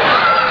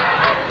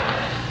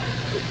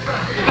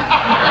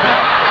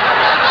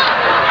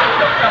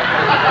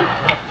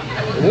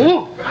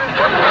 Ooh.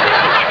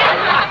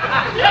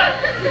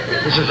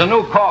 This is a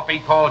new coffee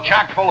called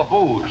Chock full of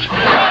booze.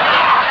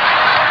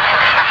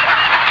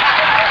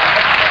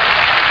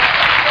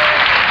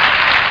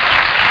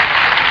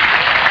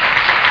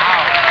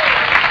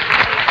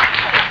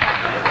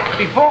 Now,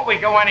 before we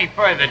go any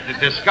further to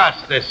discuss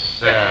this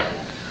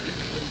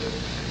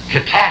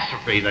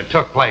catastrophe that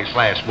took place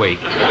last week,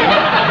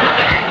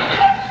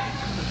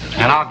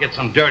 and I'll get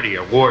some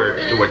dirtier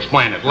words to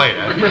explain it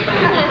later,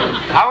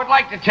 I would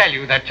like to tell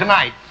you that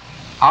tonight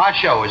our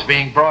show is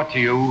being brought to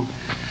you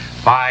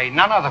by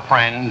none other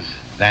friends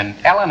than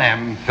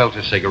L&M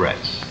Filter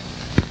Cigarettes.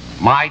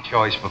 My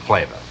choice for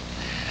flavor.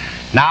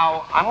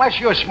 Now, unless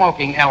you're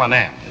smoking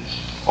L&Ms,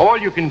 all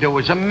you can do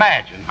is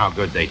imagine how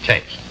good they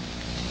taste.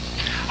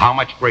 How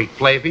much great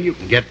flavor you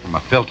can get from a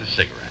filter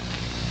cigarette.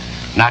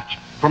 Not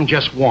from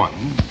just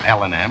one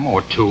L&M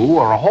or two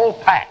or a whole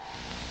pack.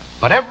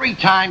 But every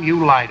time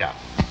you light up,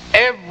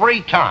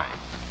 every time,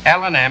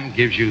 L&M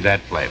gives you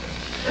that flavor.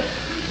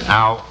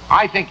 Now,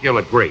 I think you'll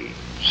agree.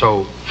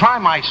 So try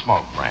my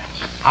smoke,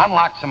 friends.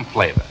 Unlock some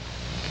flavor.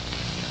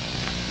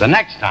 The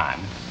next time,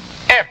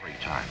 every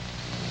time,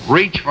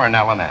 reach for an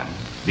L&M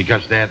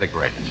because they're the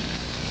greatest.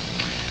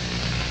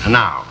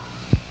 Now,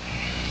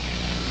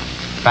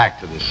 back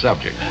to the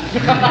subject.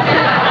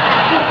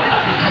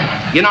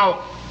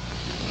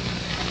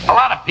 A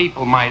lot of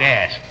people might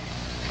ask,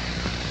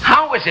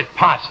 how is it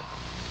possible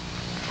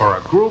for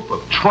a group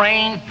of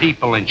trained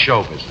people in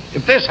show business,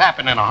 if this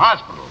happened in a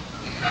hospital,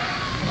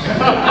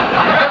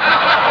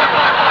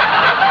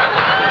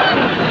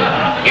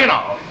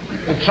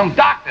 if some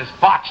doctors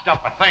botched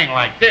up a thing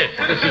like this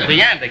is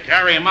the end, they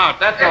carry him out,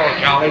 that's all,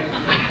 Charlie.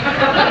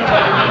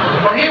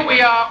 Well, here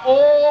we are,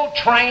 all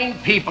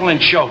trained people in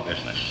show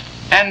business,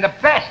 and the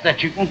best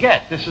that you can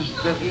get. This is,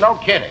 no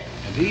kidding,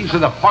 these are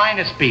the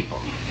finest people.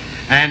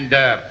 And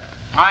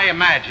I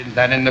imagine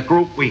that in the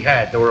group we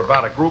had, there were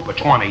about a group of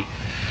 20,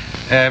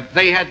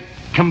 they had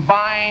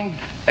combined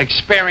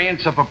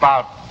experience of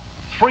about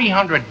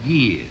 300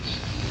 years.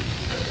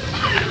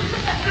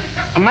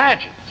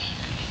 Imagine.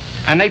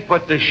 And they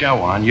put this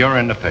show on, You're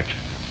in the Picture.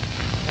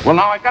 Well,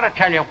 now, I got to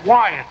tell you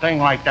why a thing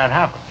like that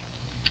happened.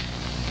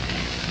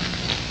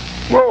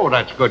 Whoa,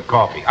 that's good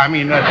coffee. I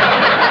mean, that's...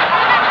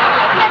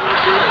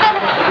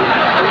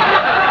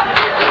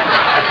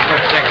 That's a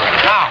good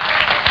cigarette. Now,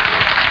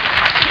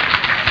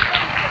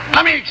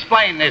 let me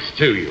explain this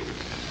to you.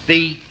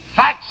 The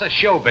facts of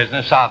show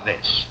business are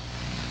this.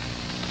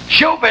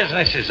 Show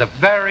business is a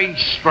very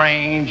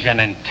strange and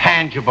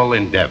intangible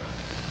endeavor.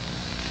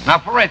 Now,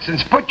 for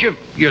instance, put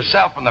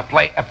yourself in the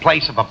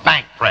place of a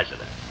bank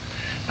president.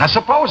 Now,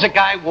 suppose a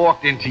guy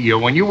walked into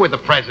you and you were the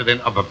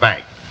president of a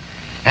bank,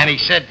 and he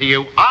said to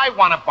you, I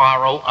want to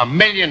borrow $1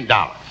 million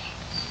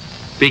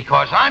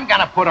because I'm going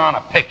to put on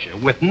a picture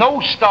with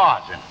no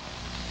stars in it.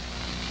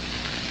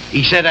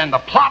 He said, and the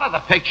plot of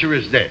the picture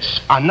is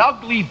this: an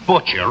ugly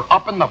butcher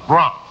up in the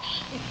Bronx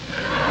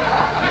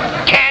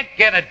can't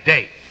get a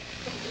date,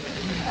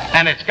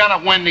 and it's going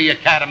to win the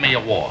Academy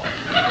Award.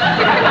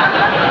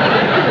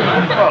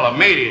 Well,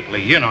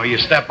 immediately, you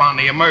step on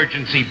the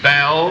emergency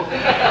bell,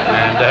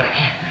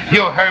 and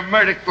you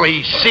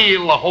hermetically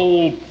seal the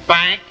whole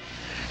bank,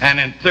 and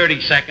in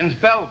 30 seconds,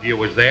 Bellevue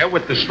was there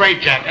with the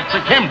straitjackets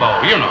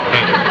akimbo,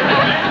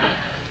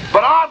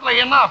 But oddly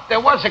enough,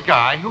 there was a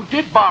guy who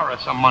did borrow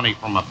some money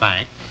from a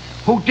bank,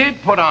 who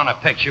did put on a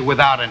picture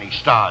without any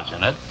stars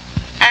in it,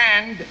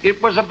 and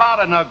it was about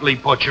an ugly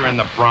butcher in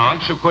the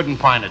Bronx who couldn't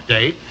find a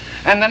date,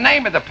 and the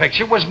name of the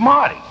picture was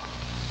Marty.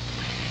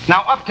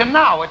 Now, up to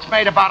now, it's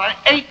made about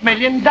 $8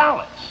 million.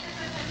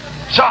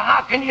 So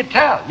how can you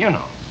tell,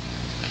 Now,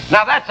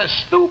 that's a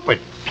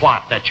stupid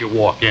plot that you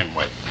walk in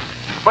with.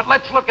 But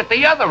let's look at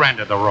the other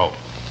end of the road.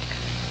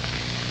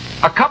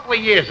 A couple of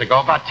years ago,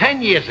 about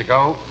 10 years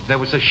ago, there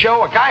was a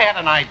show. A guy had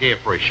an idea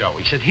for a show.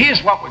 He said,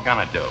 here's what we're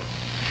going to do.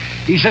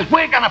 He says,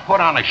 we're going to put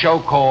on a show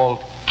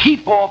called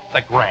Keep Off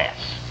the Grass.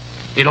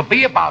 It'll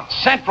be about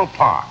Central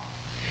Park.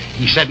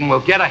 He said, and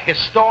we'll get a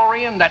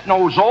historian that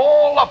knows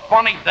all the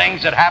funny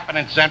things that happen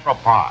in Central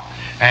Park.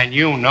 And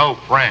you know,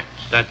 friends,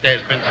 that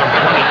there's been some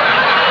funny...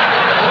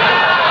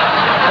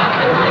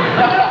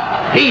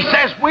 He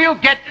says, we'll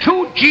get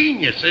two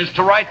geniuses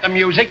to write the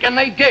music, and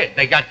they did.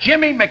 They got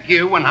Jimmy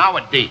McHugh and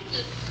Howard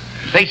Dietz.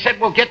 They said,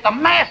 we'll get the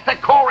master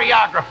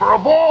choreographer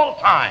of all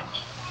times,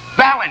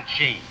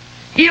 Balanchine.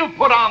 He'll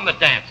put on the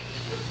dances.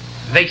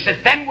 They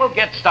said, then we'll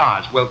get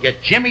stars. We'll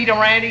get Jimmy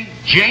Durante,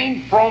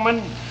 Jane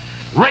Froman,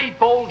 Ray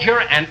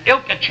Bolger, and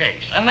Ilka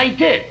Chase. And they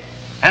did.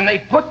 And they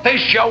put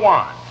this show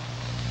on.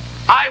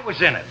 I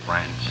was in it,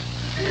 friends.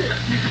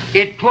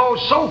 It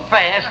closed so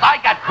fast, I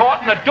got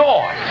caught in the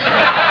doors.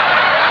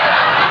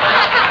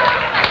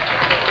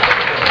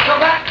 So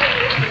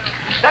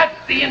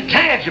that's the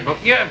intangible.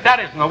 Yeah, that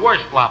isn't the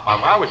worst flop.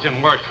 I was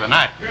in worse than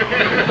that.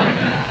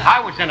 I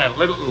was in a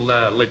little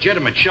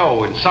legitimate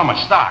show in summer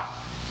stock.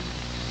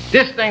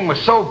 This thing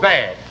was so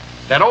bad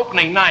that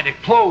opening night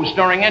it closed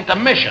during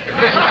intermission. This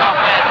is how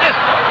bad this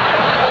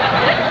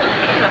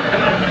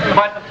was.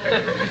 But,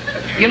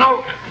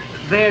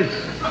 there's...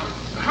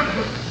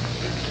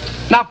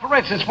 Now, for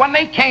instance, when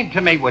they came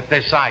to me with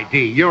this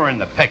idea, you're in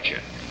the picture,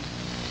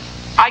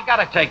 I got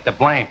to take the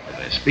blame for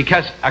this,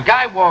 because a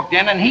guy walked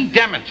in and he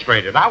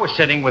demonstrated. I was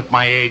sitting with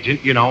my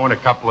agent, and a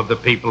couple of the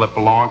people that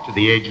belong to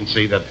the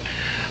agency that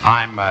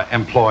I'm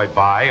employed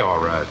by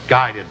or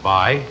guided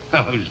by.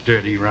 Who's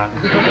dirty, Ron?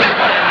 No.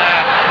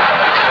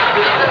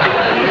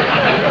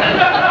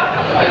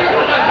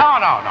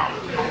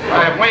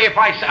 If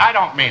I say, I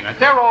don't mean it.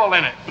 They're all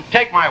in it.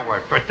 Take my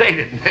word for it. They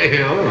didn't.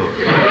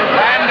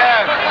 And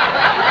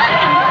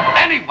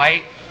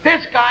anyway,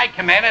 this guy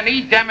came in and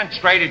he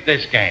demonstrated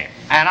this game.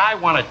 And I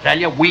want to tell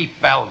you, we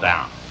fell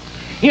down.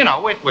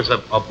 It was a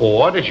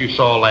board, as you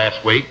saw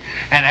last week,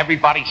 and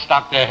everybody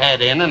stuck their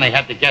head in and they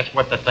had to guess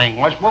what the thing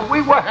was. Well,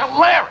 we were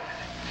hilarious.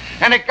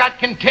 And it got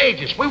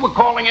contagious. We were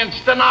calling in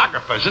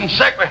stenographers and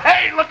secretaries.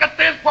 Hey, look at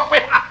this, what we...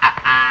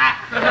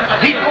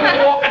 People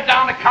were walking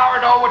down the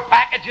corridor with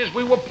packages.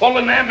 We were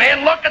pulling them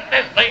in. Look at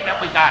this thing that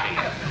we got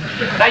here.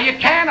 Now, you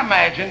can't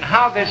imagine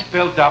how this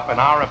built up, in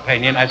our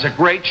opinion, as a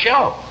great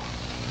show.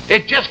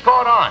 It just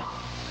caught on.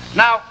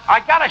 Now, I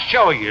got to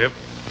show you,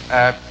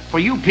 for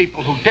you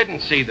people who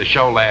didn't see the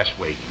show last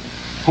week,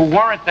 who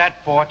weren't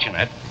that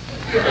fortunate,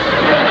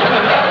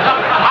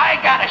 I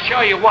got to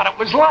show you what it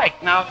was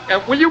like. Now,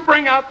 will you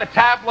bring out the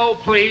tableau,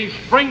 please?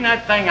 Bring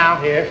that thing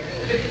out here.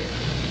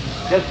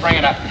 Just bring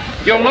it up.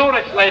 You'll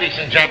notice, ladies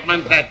and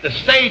gentlemen, that the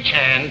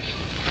stagehands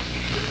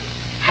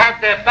have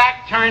their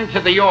back turned to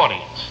the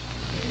audience.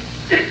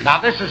 Now,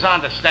 this is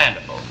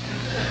understandable.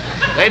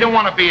 They don't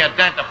want to be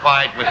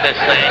identified with this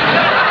thing.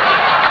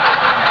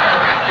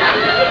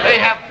 They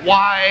have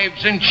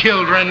wives and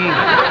children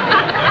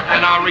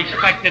and are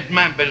respected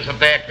members of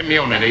their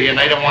community, and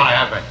they don't want to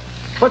have it.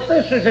 But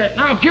this is it.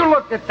 Now, if you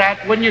looked at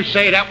that, wouldn't you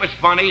say that was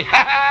funny? Well,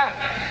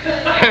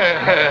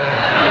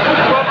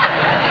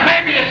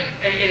 maybe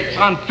it's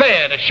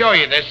unfair to show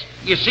you this.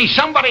 You see,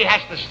 somebody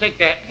has to stick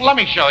their... Let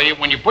me show you,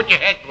 when you put your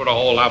head through the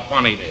hole, how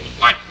funny it is.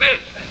 Watch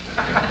this.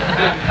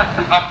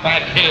 Up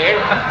back here.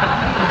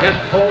 Just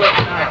pull it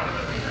down.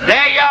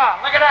 There you are.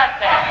 Look at that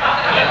there.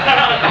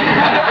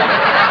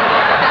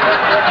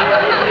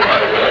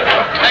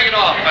 Take it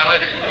off,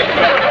 fellas.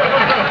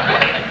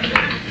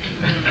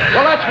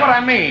 Well, that's what I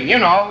mean,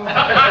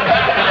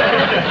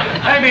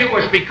 Maybe it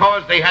was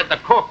because they had the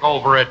cook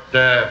over at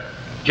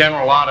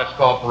General Artists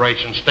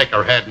Corporation stick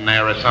her head in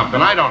there or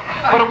something. I don't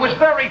know. But it was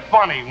very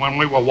funny when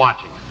we were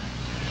watching it.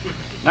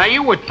 Now,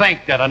 you would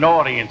think that an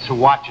audience who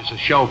watches a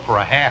show for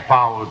a half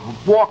hour would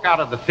walk out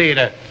of the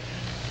theater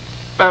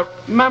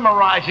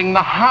memorizing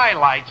the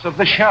highlights of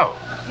the show.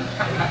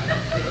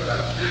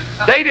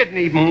 They didn't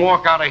even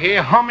walk out of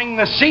here humming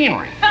the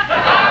scenery.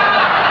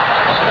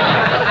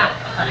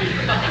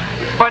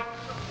 But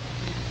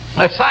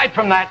aside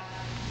from that,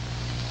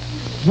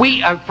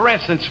 we, for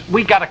instance,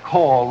 we got a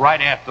call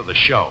right after the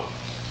show,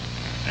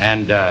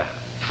 and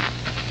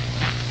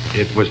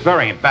it was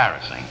very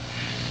embarrassing.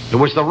 It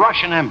was the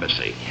Russian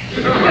embassy.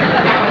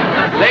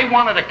 They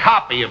wanted a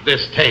copy of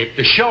this tape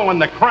to show in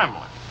the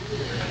Kremlin.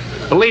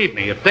 Believe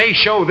me, if they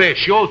show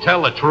this, you'll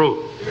tell the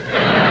truth.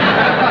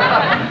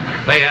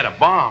 They had a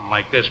bomb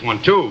like this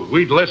one, too.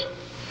 We'd listen.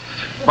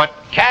 But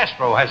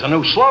Castro has a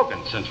new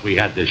slogan since we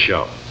had this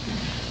show.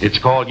 It's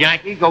called,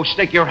 Yankee, go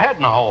stick your head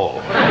in a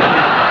hole.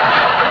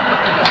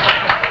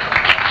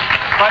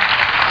 But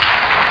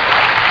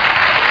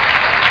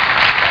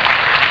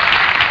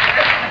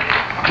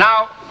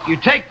now, you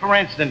take, for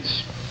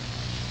instance,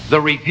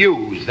 the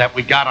reviews that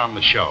we got on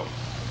the show.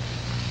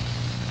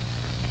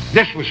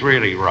 This was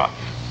really rough.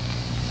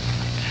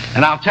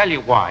 And I'll tell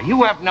you why.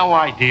 You have no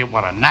idea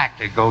what an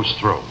actor goes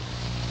through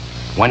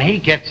when he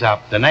gets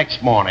up the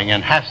next morning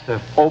and has to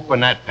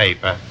open that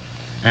paper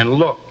and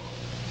look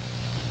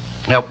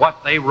at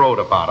what they wrote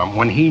about him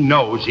when he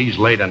knows he's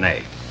laid an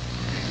egg.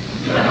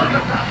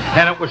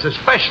 And it was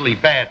especially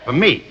bad for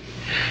me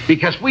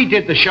because we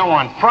did the show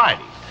on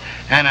Friday.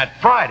 And at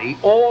Friday,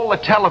 all the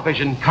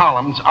television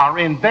columns are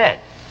in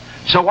bed.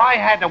 So I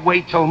had to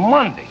wait till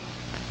Monday.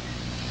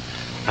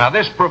 Now,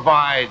 this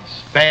provides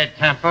bad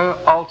temper,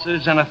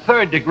 ulcers, and a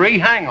third-degree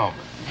hangover,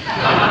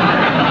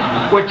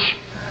 which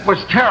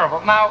was terrible.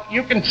 Now,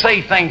 you can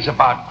say things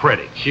about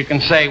critics. You can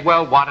say,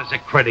 well, what does a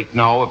critic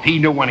know? If he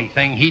knew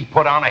anything, he'd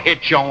put on a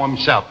hit show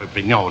himself if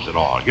he knows it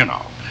all, you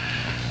know.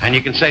 And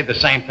you can say the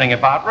same thing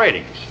about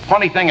ratings.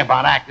 Funny thing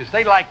about actors,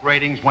 they like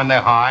ratings when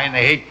they're high, and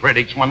they hate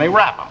critics when they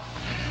rap them.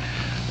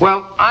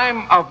 Well,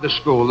 I'm of the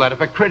school that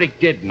if a critic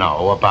did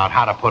know about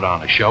how to put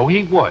on a show,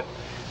 he would.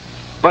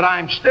 But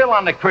I'm still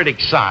on the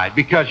critic's side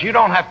because you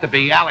don't have to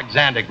be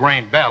Alexander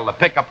Graham Bell to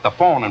pick up the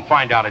phone and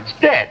find out it's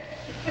dead.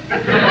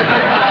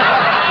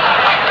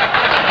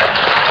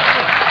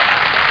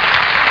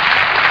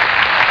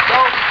 So,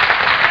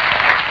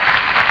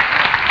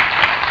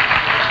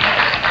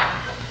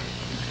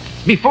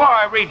 before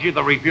I read you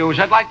the reviews,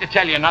 I'd like to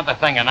tell you another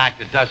thing an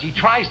actor does. He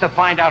tries to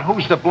find out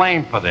who's to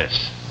blame for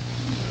this.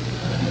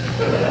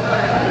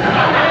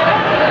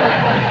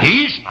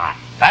 He's not.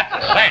 That's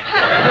a cinch.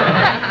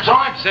 So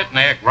I'm sitting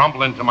there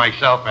grumbling to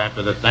myself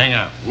after the thing.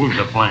 Who's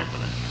to blame for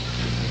this?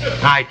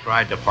 I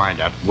tried to find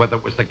out whether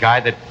it was the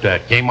guy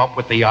that came up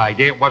with the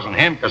idea. It wasn't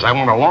him because I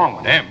went along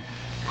with him,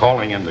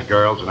 calling in the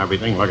girls and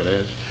everything. Look at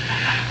this.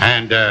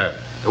 And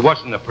it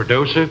wasn't the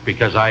producer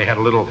because I had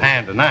a little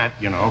hand in that,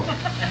 you know.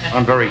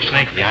 I'm very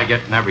sneaky. I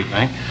get in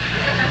everything.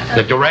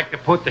 The director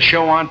put the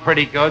show on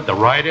pretty good. The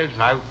writers,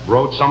 I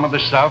wrote some of the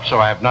stuff, so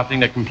I have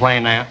nothing to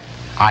complain at.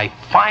 I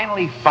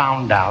finally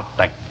found out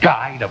the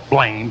guy to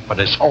blame for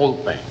this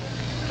whole thing.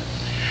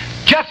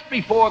 Just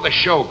before the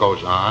show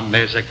goes on,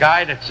 there's a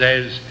guy that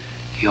says,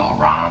 "You're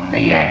on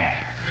the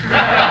air."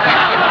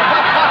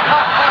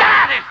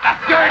 That is the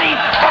dirty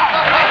part.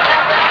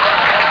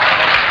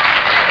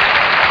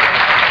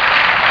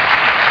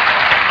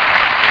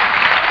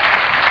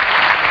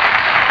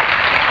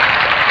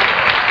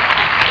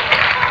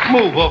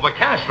 Move over,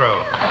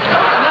 Castro.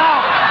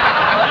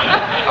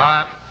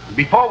 No.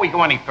 Before we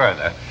go any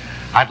further,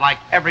 I'd like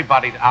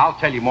everybody to, I'll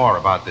tell you more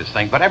about this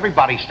thing, but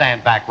everybody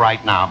stand back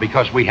right now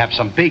because we have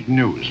some big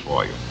news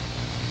for you.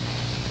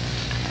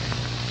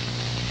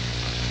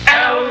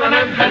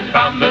 L&M has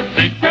found the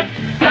secret,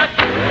 that's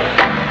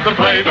the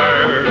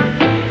flavor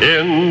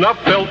in a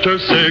filter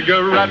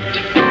cigarette.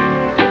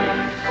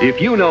 If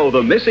you know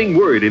the missing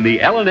word in the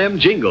L&M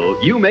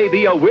jingle, you may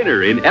be a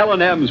winner in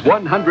L&M's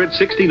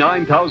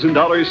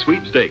 $169,000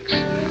 sweepstakes.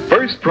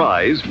 First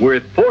prize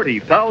worth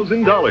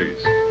 $40,000.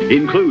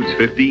 Includes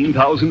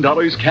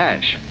 $15,000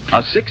 cash,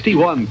 a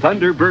 '61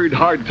 Thunderbird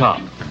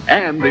hardtop,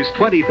 and this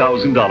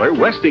 $20,000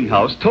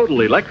 Westinghouse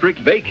Total Electric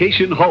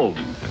Vacation Home.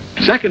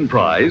 Second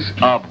prize,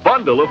 a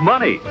bundle of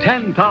money,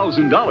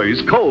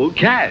 $10,000 cold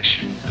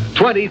cash.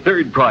 20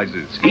 third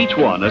prizes, each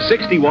one a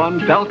 '61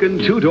 Falcon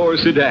two-door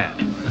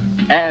sedan.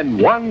 And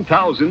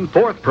 1,000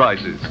 fourth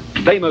prizes,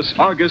 famous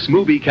Argus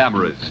movie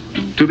cameras.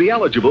 To be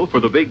eligible for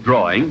the big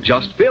drawing,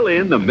 just fill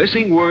in the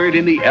missing word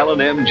in the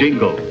L&M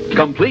jingle.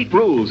 Complete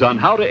rules on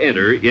how to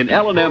enter in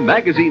L&M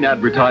magazine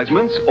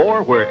advertisements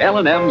or where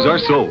L&Ms are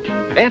sold.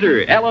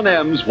 Enter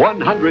L&M's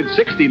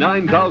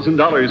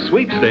 $169,000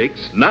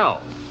 sweepstakes now.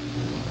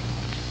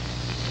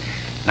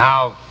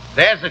 Now,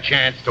 there's a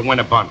chance to win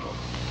a bundle.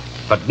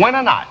 But win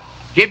or not,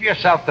 give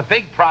yourself the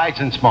big prize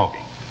in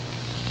smoking.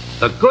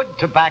 The good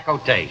tobacco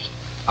taste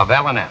of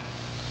L&M.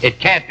 It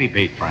can't be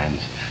beat,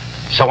 friends.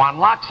 So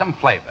unlock some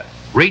flavor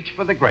Reach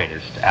for the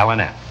greatest, L&M.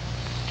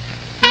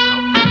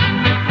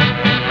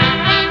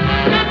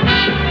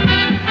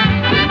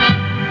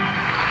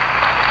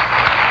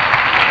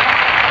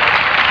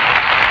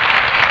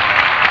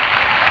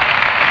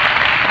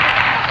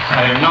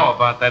 I didn't know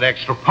about that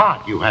extra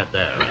part you had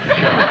there.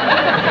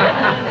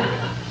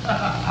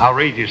 I'll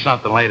read you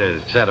something later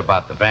that said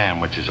about the band,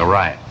 which is a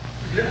riot.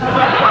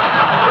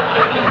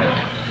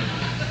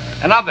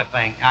 Another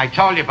thing, I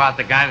told you about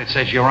the guy that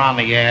says you're on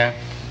the air.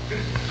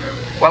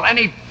 Well,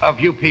 any of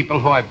you people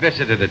who have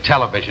visited a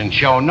television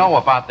show know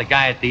about the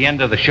guy at the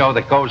end of the show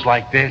that goes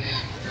like this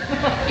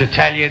to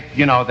tell you,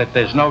 that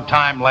there's no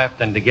time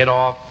left and to get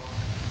off.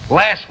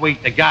 Last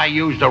week, the guy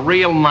used a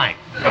real knife.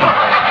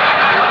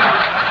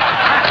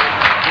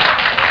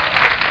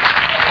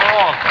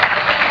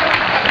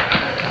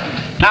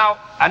 Now,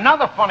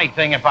 another funny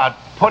thing about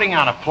putting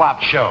on a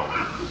flop show.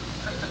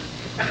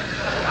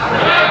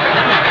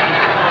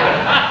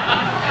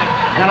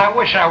 And I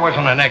wish I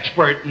wasn't an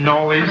expert in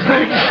all these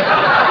things.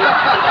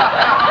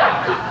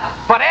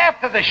 But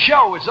after the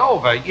show is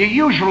over, you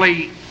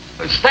usually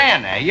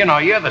stand there.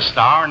 You're the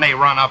star, and they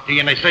run up to you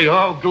and they say,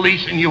 "Oh,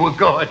 Gleason, you were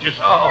gorgeous.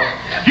 Oh,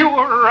 you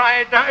were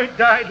right. I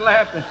died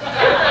laughing."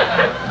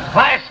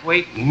 Last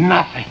week,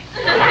 nothing.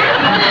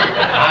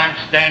 I'm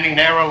standing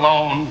there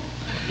alone,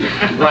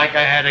 like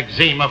I had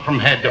eczema from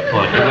head to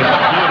foot. It was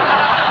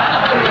beautiful.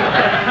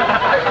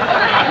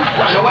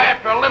 So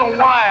after a little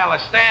while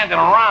of standing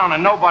around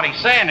and nobody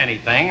saying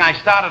anything, I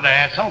started to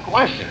ask some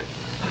questions.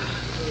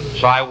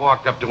 So I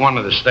walked up to one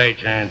of the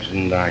stagehands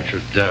and I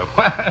said,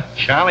 "Well,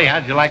 Charlie,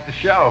 how'd you like the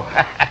show?"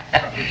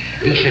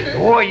 He said,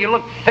 "Boy, you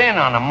look thin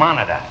on the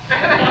monitor."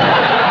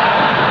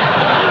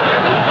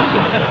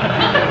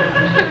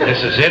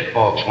 This is it,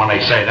 folks, when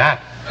they say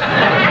that.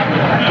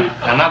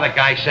 Another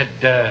guy said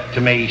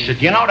to me, he said,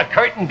 "The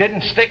curtain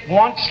didn't stick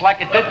once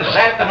like it did this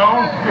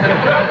afternoon?"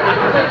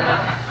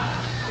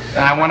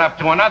 And I went up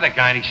to another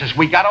guy and he says,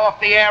 "We got off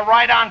the air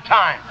right on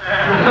time."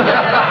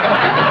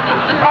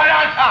 Right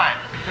on time.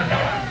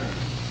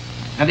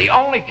 And the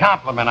only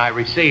compliment I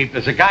received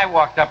is a guy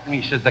walked up and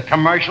he said, "The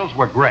commercials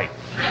were great."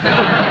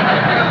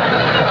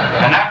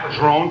 And that was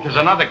ruined because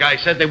another guy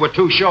said they were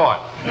too short.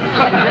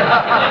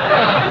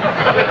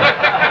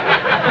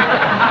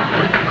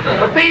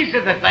 But these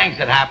are the things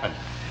that happened.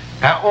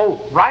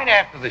 Right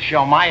after the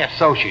show, my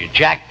associate,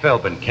 Jack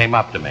Philbin, came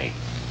up to me.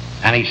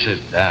 And he said,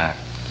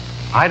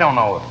 I don't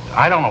know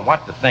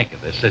what to think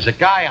of this. There's a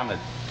guy on the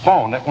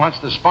phone that wants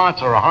to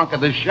sponsor a hunk of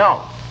this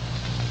show.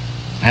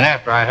 And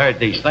after I heard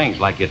these things,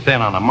 like you're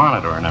thin on a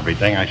monitor and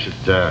everything, I said,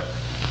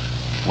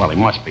 well, he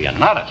must be a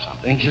nut or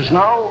something. He says,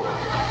 "No,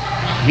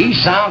 he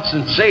sounds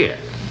sincere."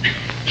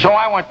 So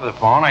I went to the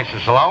phone. I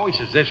says, "Hello?" He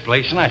says, "This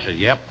Gleason?" I said,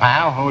 "Yep,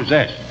 pal, who's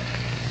this?"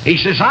 He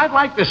says, "I'd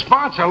like to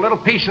sponsor a little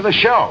piece of the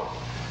show."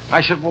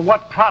 I said, "Well,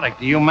 what product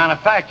do you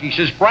manufacture?" He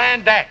says,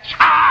 "Brand X."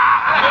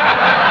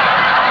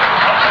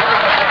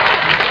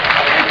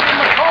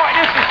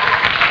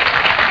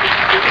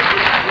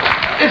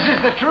 This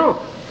is the truth.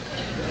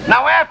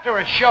 Now, after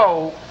a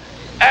show,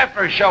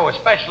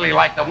 especially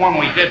like the one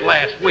we did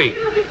last week,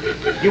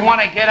 you want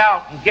to get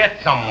out and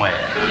get somewhere.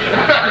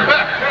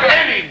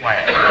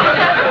 Anywhere.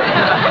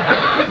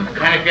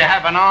 And if you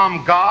have an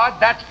armed guard,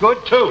 that's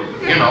good too,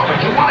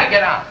 but you want to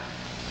get out.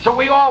 So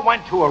we all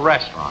went to a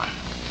restaurant,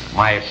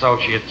 my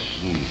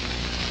associates and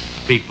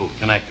people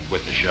connected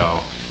with the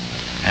show,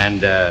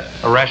 and a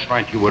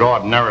restaurant you would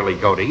ordinarily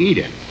go to eat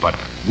in, but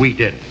we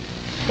didn't.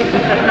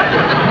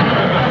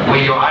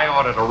 I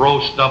ordered a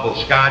roast double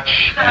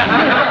scotch, and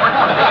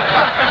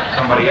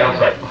somebody else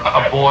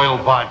a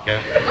boiled vodka.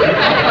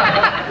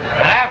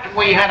 And after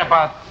we had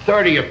about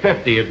 30 or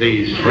 50 of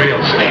these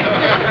real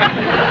steamers,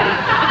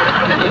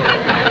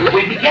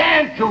 we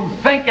began to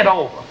think it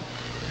over.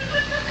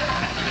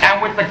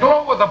 And with the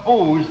glow of the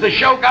booze, the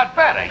show got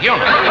better,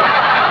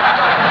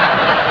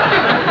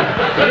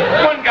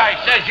 One guy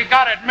says, "You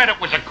gotta admit it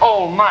was a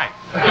cold night."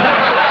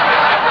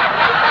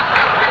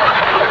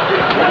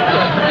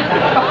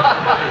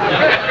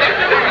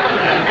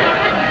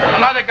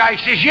 Another guy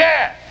says,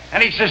 "Yeah."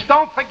 And he says,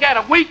 "Don't forget,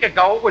 a week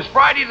ago it was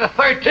Friday the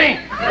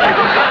 13th.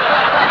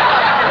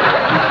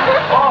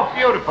 Oh,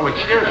 beautiful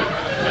excuse.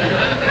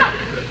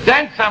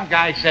 Then some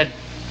guy said,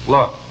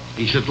 "Look,"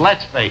 he said,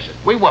 "let's face it,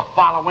 we were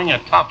following a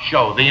tough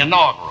show, the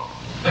inaugural."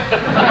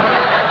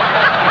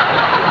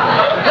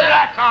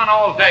 That's on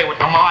all day with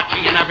the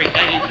marching and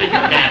everything. He said, "You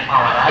can't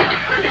follow that."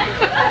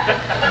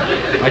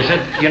 I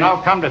said,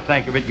 "Come to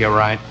think of it, you're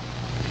right."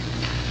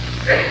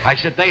 I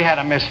said, "They had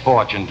a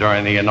misfortune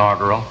during the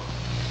inaugural."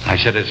 I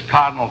said, as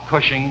Cardinal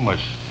Cushing was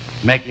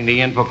making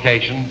the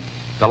invocation,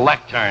 the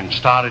lectern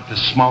started to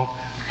smoke.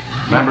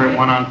 Remember it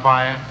went on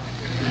fire?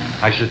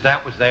 I said,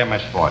 that was their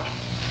misfortune.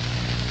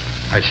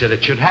 I said,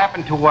 it should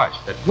happen to us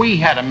that we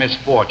had a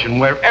misfortune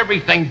where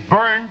everything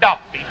burned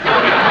up.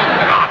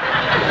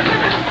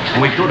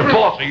 And we could have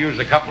also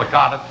used a couple of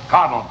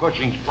Cardinal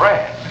Cushing's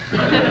prayers.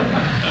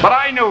 But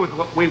I knew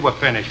we were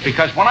finished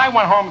because when I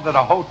went home to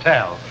the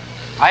hotel,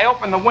 I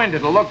opened the window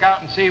to look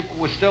out and see if it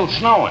was still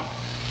snowing.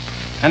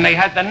 And they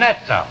had the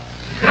nets up.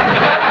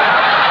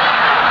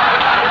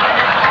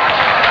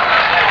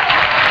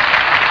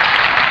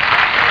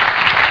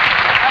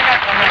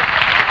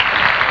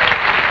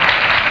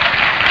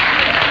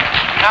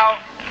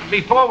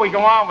 before we go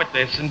on with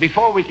this, and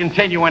before we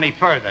continue any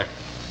further,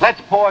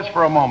 let's pause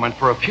for a moment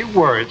for a few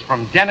words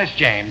from Dennis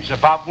James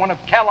about one of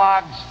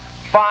Kellogg's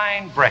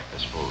fine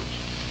breakfast foods.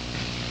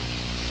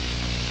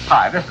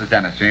 Hi, this is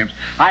Dennis James.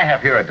 I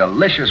have here a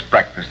delicious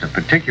breakfast of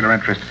particular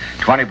interest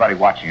to anybody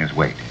watching his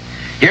weight.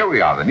 Here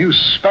we are, the new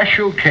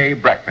Special K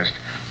breakfast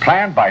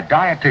planned by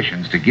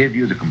dietitians to give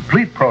you the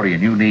complete protein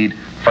you need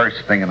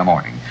first thing in the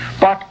morning,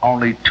 but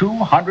only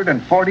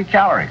 240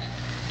 calories.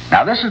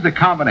 Now, this is the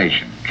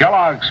combination.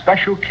 Kellogg's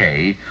Special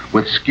K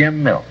with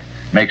skim milk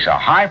makes a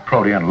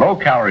high-protein,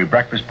 low-calorie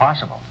breakfast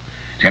possible.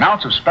 See, an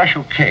ounce of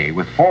Special K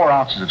with 4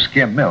 ounces of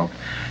skim milk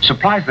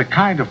supplies the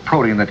kind of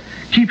protein that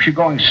keeps you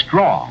going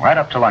strong right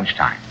up to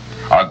lunchtime.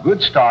 A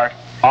good start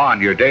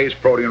on your day's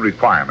protein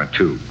requirement,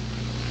 too.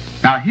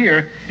 Now,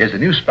 here is the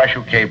new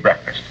Special K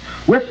breakfast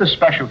with the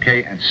Special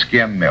K and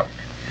skim milk.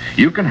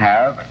 You can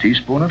have a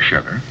teaspoon of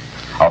sugar,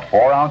 a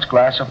 4-ounce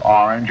glass of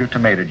orange or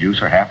tomato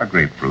juice or half a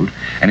grapefruit,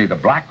 and either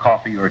black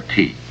coffee or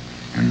tea.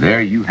 And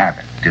there you have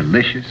it.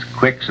 Delicious,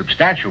 quick,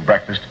 substantial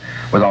breakfast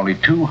with only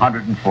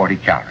 240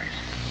 calories.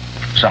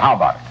 So how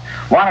about it?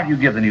 Why don't you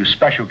give the new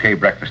Special K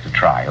breakfast a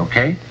try,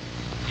 okay?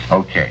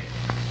 Okay.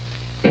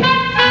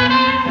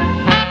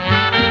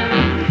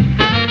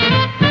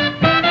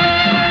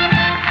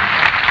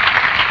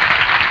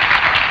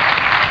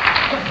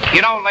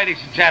 You know, ladies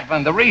and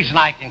gentlemen, the reason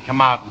I can come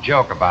out and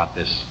joke about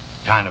this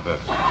kind of a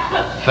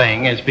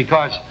thing is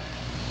because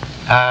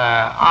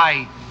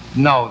I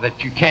know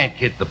that you can't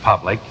kid the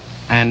public.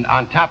 And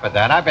on top of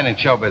that, I've been in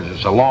show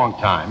business a long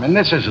time, and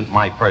this isn't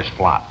my first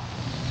flop.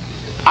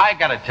 I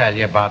got to tell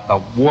you about the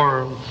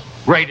world's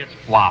greatest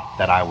flop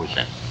that I was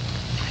in.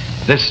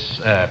 This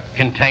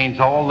contains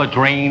all the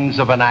dreams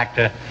of an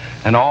actor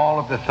and all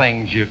of the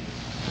things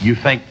you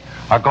think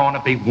are going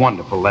to be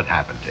wonderful that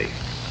happen to you.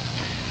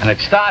 And it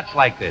starts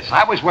like this.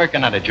 I was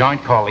working at a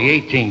joint called the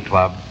 18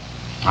 Club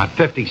on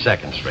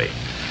 52nd Street.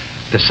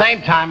 The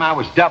same time I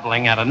was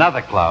doubling at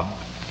another club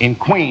in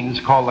Queens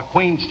called the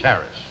Queens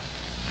Terrace.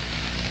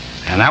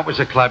 And that was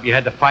a club you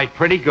had to fight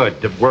pretty good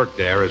to work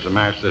there as a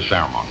master of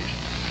ceremonies.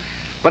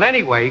 But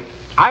anyway,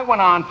 I went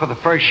on for the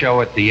first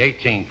show at the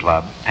 18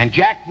 Club, and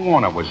Jack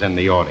Warner was in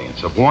the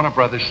audience of Warner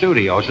Brothers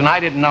Studios, and I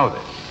didn't know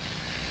this.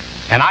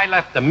 And I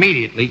left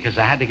immediately because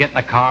I had to get in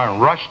the car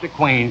and rush to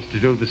Queens to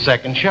do the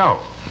second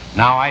show.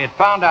 Now, I had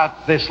found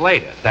out this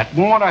later, that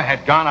Warner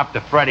had gone up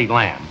to Freddie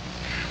Lamb,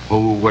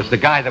 who was the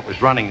guy that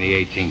was running the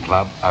 18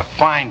 Club, a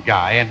fine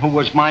guy, and who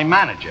was my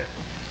manager,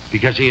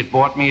 because he had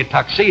bought me a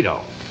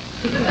tuxedo.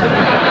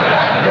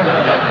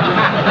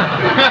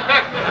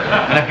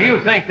 And if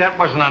you think that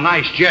wasn't a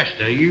nice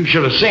gesture, you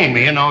should have seen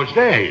me in those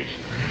days.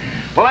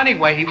 Well,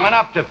 anyway, he went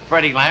up to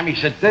Freddie Lamb. He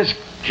said, this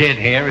kid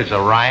here is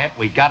a riot.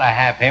 We got to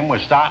have him. We're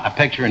starting a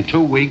picture in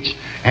 2 weeks,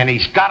 and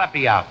he's got to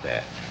be out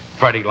there.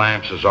 Freddie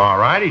Lamb says, all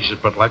right. He says,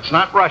 but let's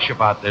not rush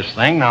about this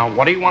thing. Now,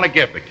 what do you want to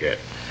give the kid?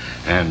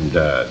 And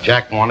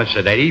Jack Warner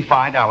said,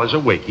 $85 a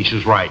week. He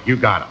says, right, you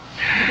got him.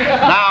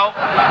 Now,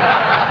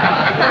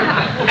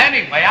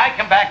 anyway, I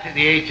come back to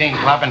the 18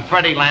 Club, and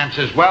Freddie Lamb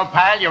says, well,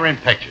 pal, you're in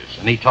pictures.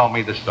 And he told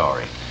me the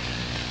story.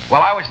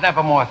 Well, I was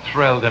never more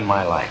thrilled in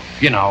my life.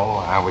 You know,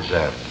 I was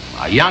a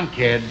young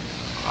kid,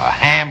 a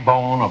ham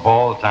bone of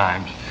all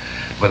times,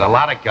 with a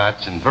lot of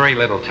guts and very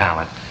little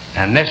talent.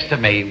 And this, to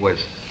me,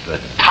 was the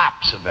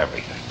tops of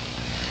everything.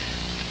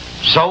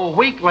 So a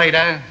week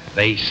later,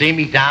 they see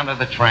me down to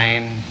the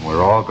train.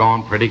 We're all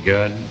going pretty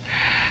good.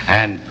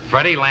 And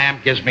Freddie Lamb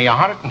gives me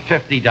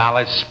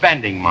 $150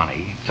 spending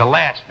money to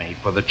last me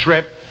for the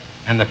trip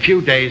and the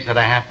few days that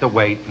I have to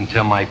wait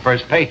until my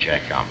first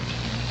paycheck comes.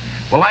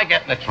 Well, I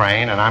get in the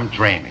train, and I'm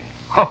dreaming.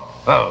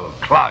 Oh,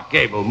 Clark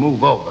Gable,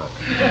 move over.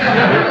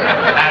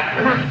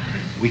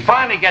 We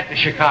finally get to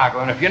Chicago,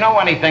 and if you know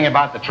anything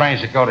about the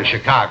trains that go to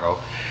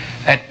Chicago,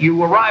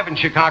 you arrive in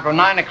Chicago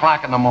 9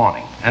 o'clock in the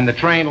morning, and the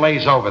train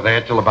lays over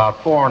there till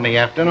about 4 in the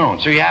afternoon,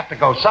 so you have to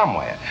go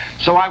somewhere.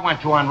 So I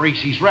went to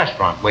Enrique's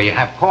restaurant where you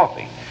have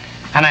coffee,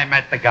 and I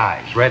met the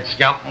guys. Red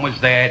Skelton was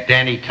there,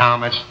 Danny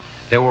Thomas.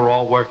 They were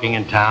all working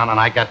in town, and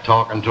I got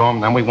talking to them.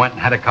 Then we went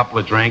and had a couple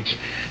of drinks.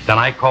 Then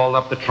I called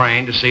up the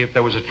train to see if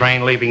there was a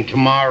train leaving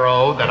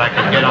tomorrow that I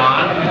could get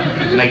on,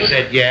 and they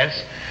said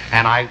yes.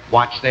 And I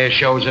watched their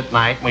shows at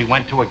night. We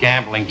went to a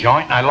gambling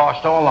joint, and I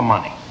lost all the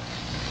money.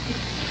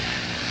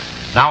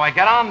 Now, I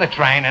got on the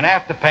train, and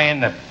after paying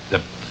the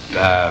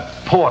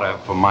porter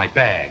for my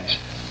bags,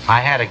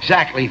 I had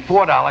exactly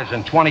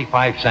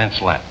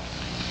 $4.25 left,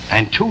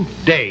 and 2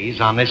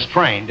 days on this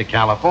train to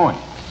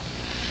California.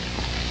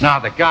 Now,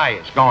 the guy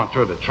is going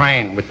through the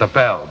train with the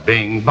bell.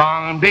 Bing,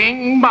 bong,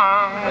 bing,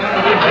 bong.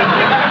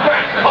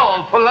 We're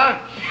called for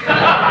lunch.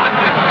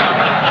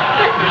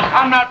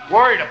 I'm not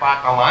worried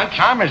about the lunch.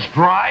 I'm as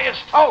dry as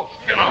toast,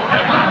 you know.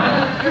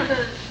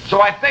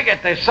 So I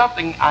figured there's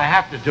something I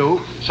have to do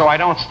so I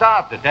don't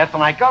starve to death.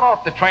 And I got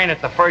off the train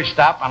at the first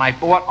stop, and I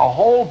bought a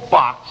whole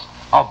box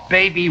of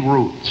Baby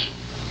Roots.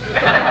 You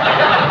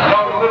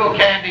know, the little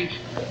candies?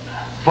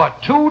 For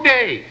 2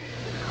 days.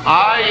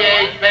 I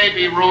ate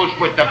Baby Ruths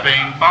with the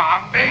bing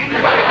bong bing.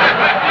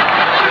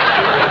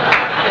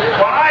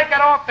 When I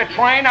got off the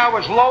train, I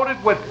was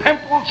loaded with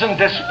pimples and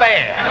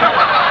despair.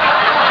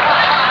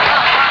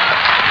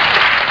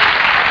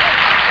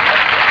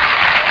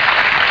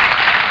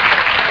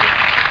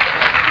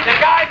 The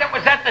guy that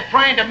was at the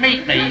train to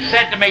meet me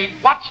said to me,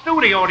 "What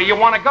studio do you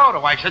want to go to?"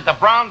 I said, "The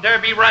Brown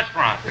Derby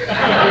Restaurant."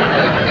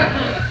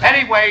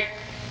 Anyway,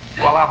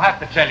 well, I'll have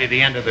to tell you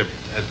the end of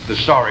the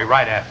story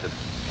right after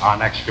our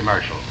next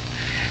commercial.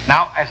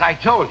 Now, as I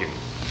told you,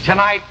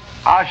 tonight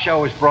our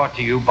show is brought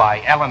to you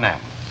by L&M.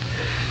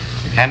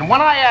 And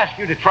when I asked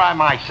you to try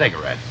my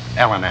cigarette,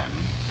 L&M,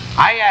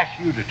 I asked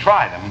you to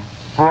try them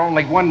for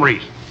only one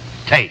reason: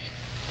 taste.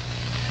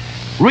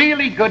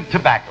 Really good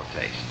tobacco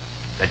taste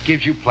that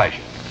gives you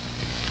pleasure.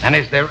 And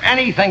is there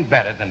anything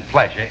better than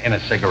pleasure in a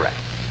cigarette?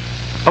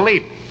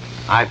 Believe me,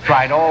 I've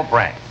tried all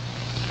brands.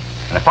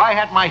 And if I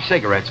had my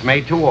cigarettes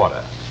made to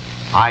order,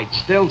 I'd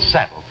still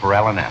settle for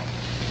L&M.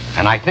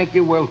 And I think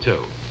you will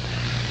too.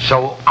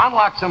 So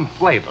unlock some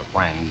flavor,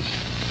 friends.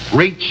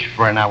 Reach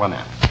for an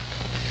L&M.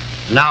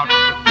 Now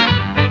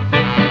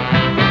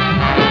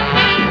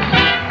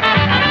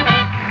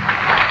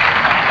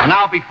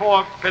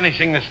before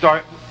finishing the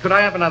story, could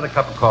I have another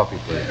cup of coffee,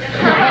 please?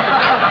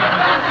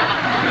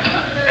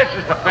 This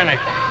is the finish.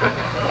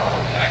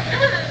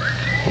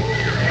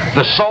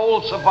 The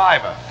Sole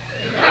Survivor.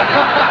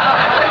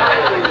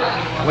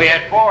 We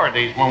had 4 of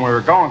these when we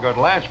were going good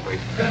last week.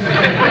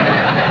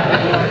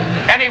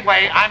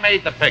 Anyway, I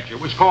made the picture. It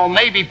was called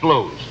Navy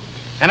Blues.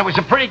 And it was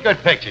a pretty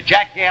good picture.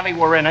 Jack Haley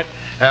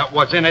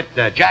was in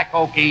it. Jack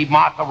Oakey,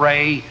 Martha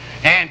Ray,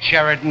 Ann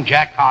Sheridan,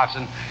 Jack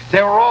Carson.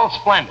 They were all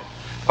splendid.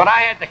 But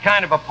I had the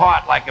kind of a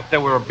part like if there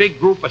were a big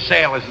group of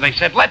sailors and they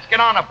said, "Let's get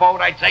on a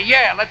boat," I'd say,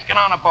 "Yeah, let's get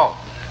on a boat."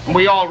 And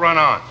we all run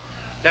on.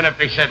 Then if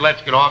they said,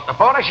 "Let's get off the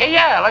boat," I'd say,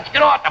 "Yeah, let's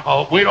get off the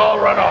boat." We'd all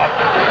run off.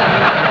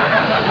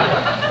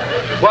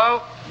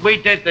 Well, we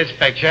did this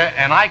picture,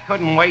 and I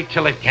couldn't wait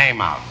till it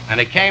came out. And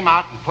it came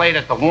out and played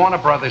at the Warner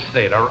Brothers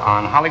Theater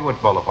on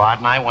Hollywood Boulevard,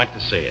 and I went to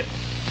see it.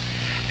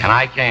 And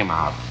I came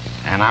out,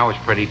 and I was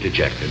pretty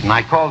dejected. And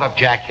I called up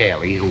Jack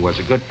Haley, who was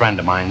a good friend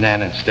of mine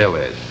then and still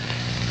is.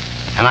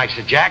 And I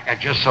said, "Jack, I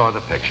just saw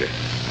the picture."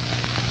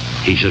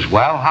 He says,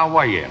 "Well, how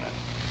were you in it?"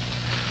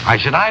 I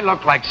said, "I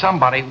looked like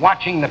somebody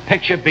watching the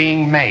picture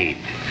being made."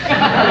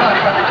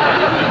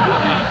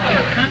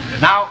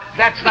 Now,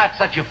 that's not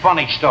such a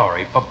funny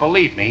story, but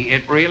believe me,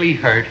 it really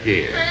hurt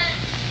here.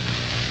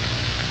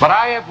 But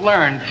I have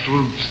learned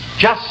through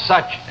just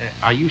such...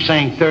 are you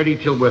saying 30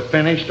 till we're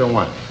finished or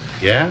what?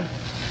 Yeah?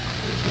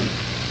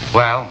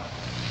 Well,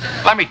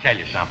 let me tell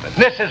you something.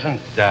 This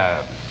isn't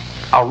a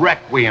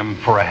requiem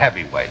for a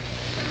heavyweight.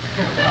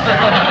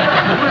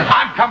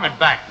 I'm coming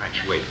back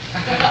next week.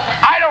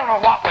 I don't know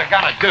what we're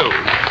going to do.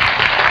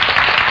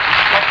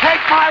 But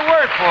take my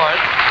word for it.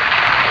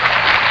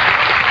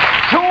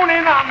 Tune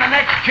in on the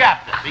next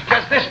chapter,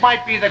 because this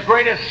might be the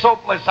greatest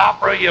soapless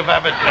opera you've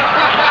ever seen.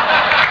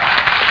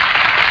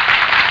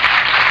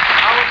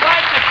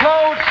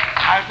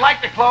 I'd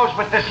like to close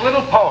with this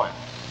little poem.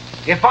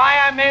 If I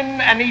am in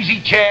an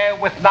easy chair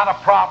with not a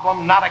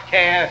problem, not a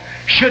care,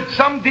 should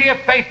some dear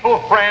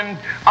faithful friend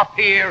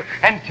appear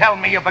and tell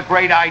me of a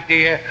great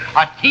idea,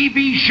 a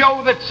TV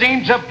show that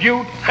seems a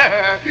beaut,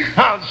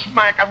 I'll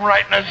smack him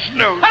right in the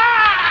snoot.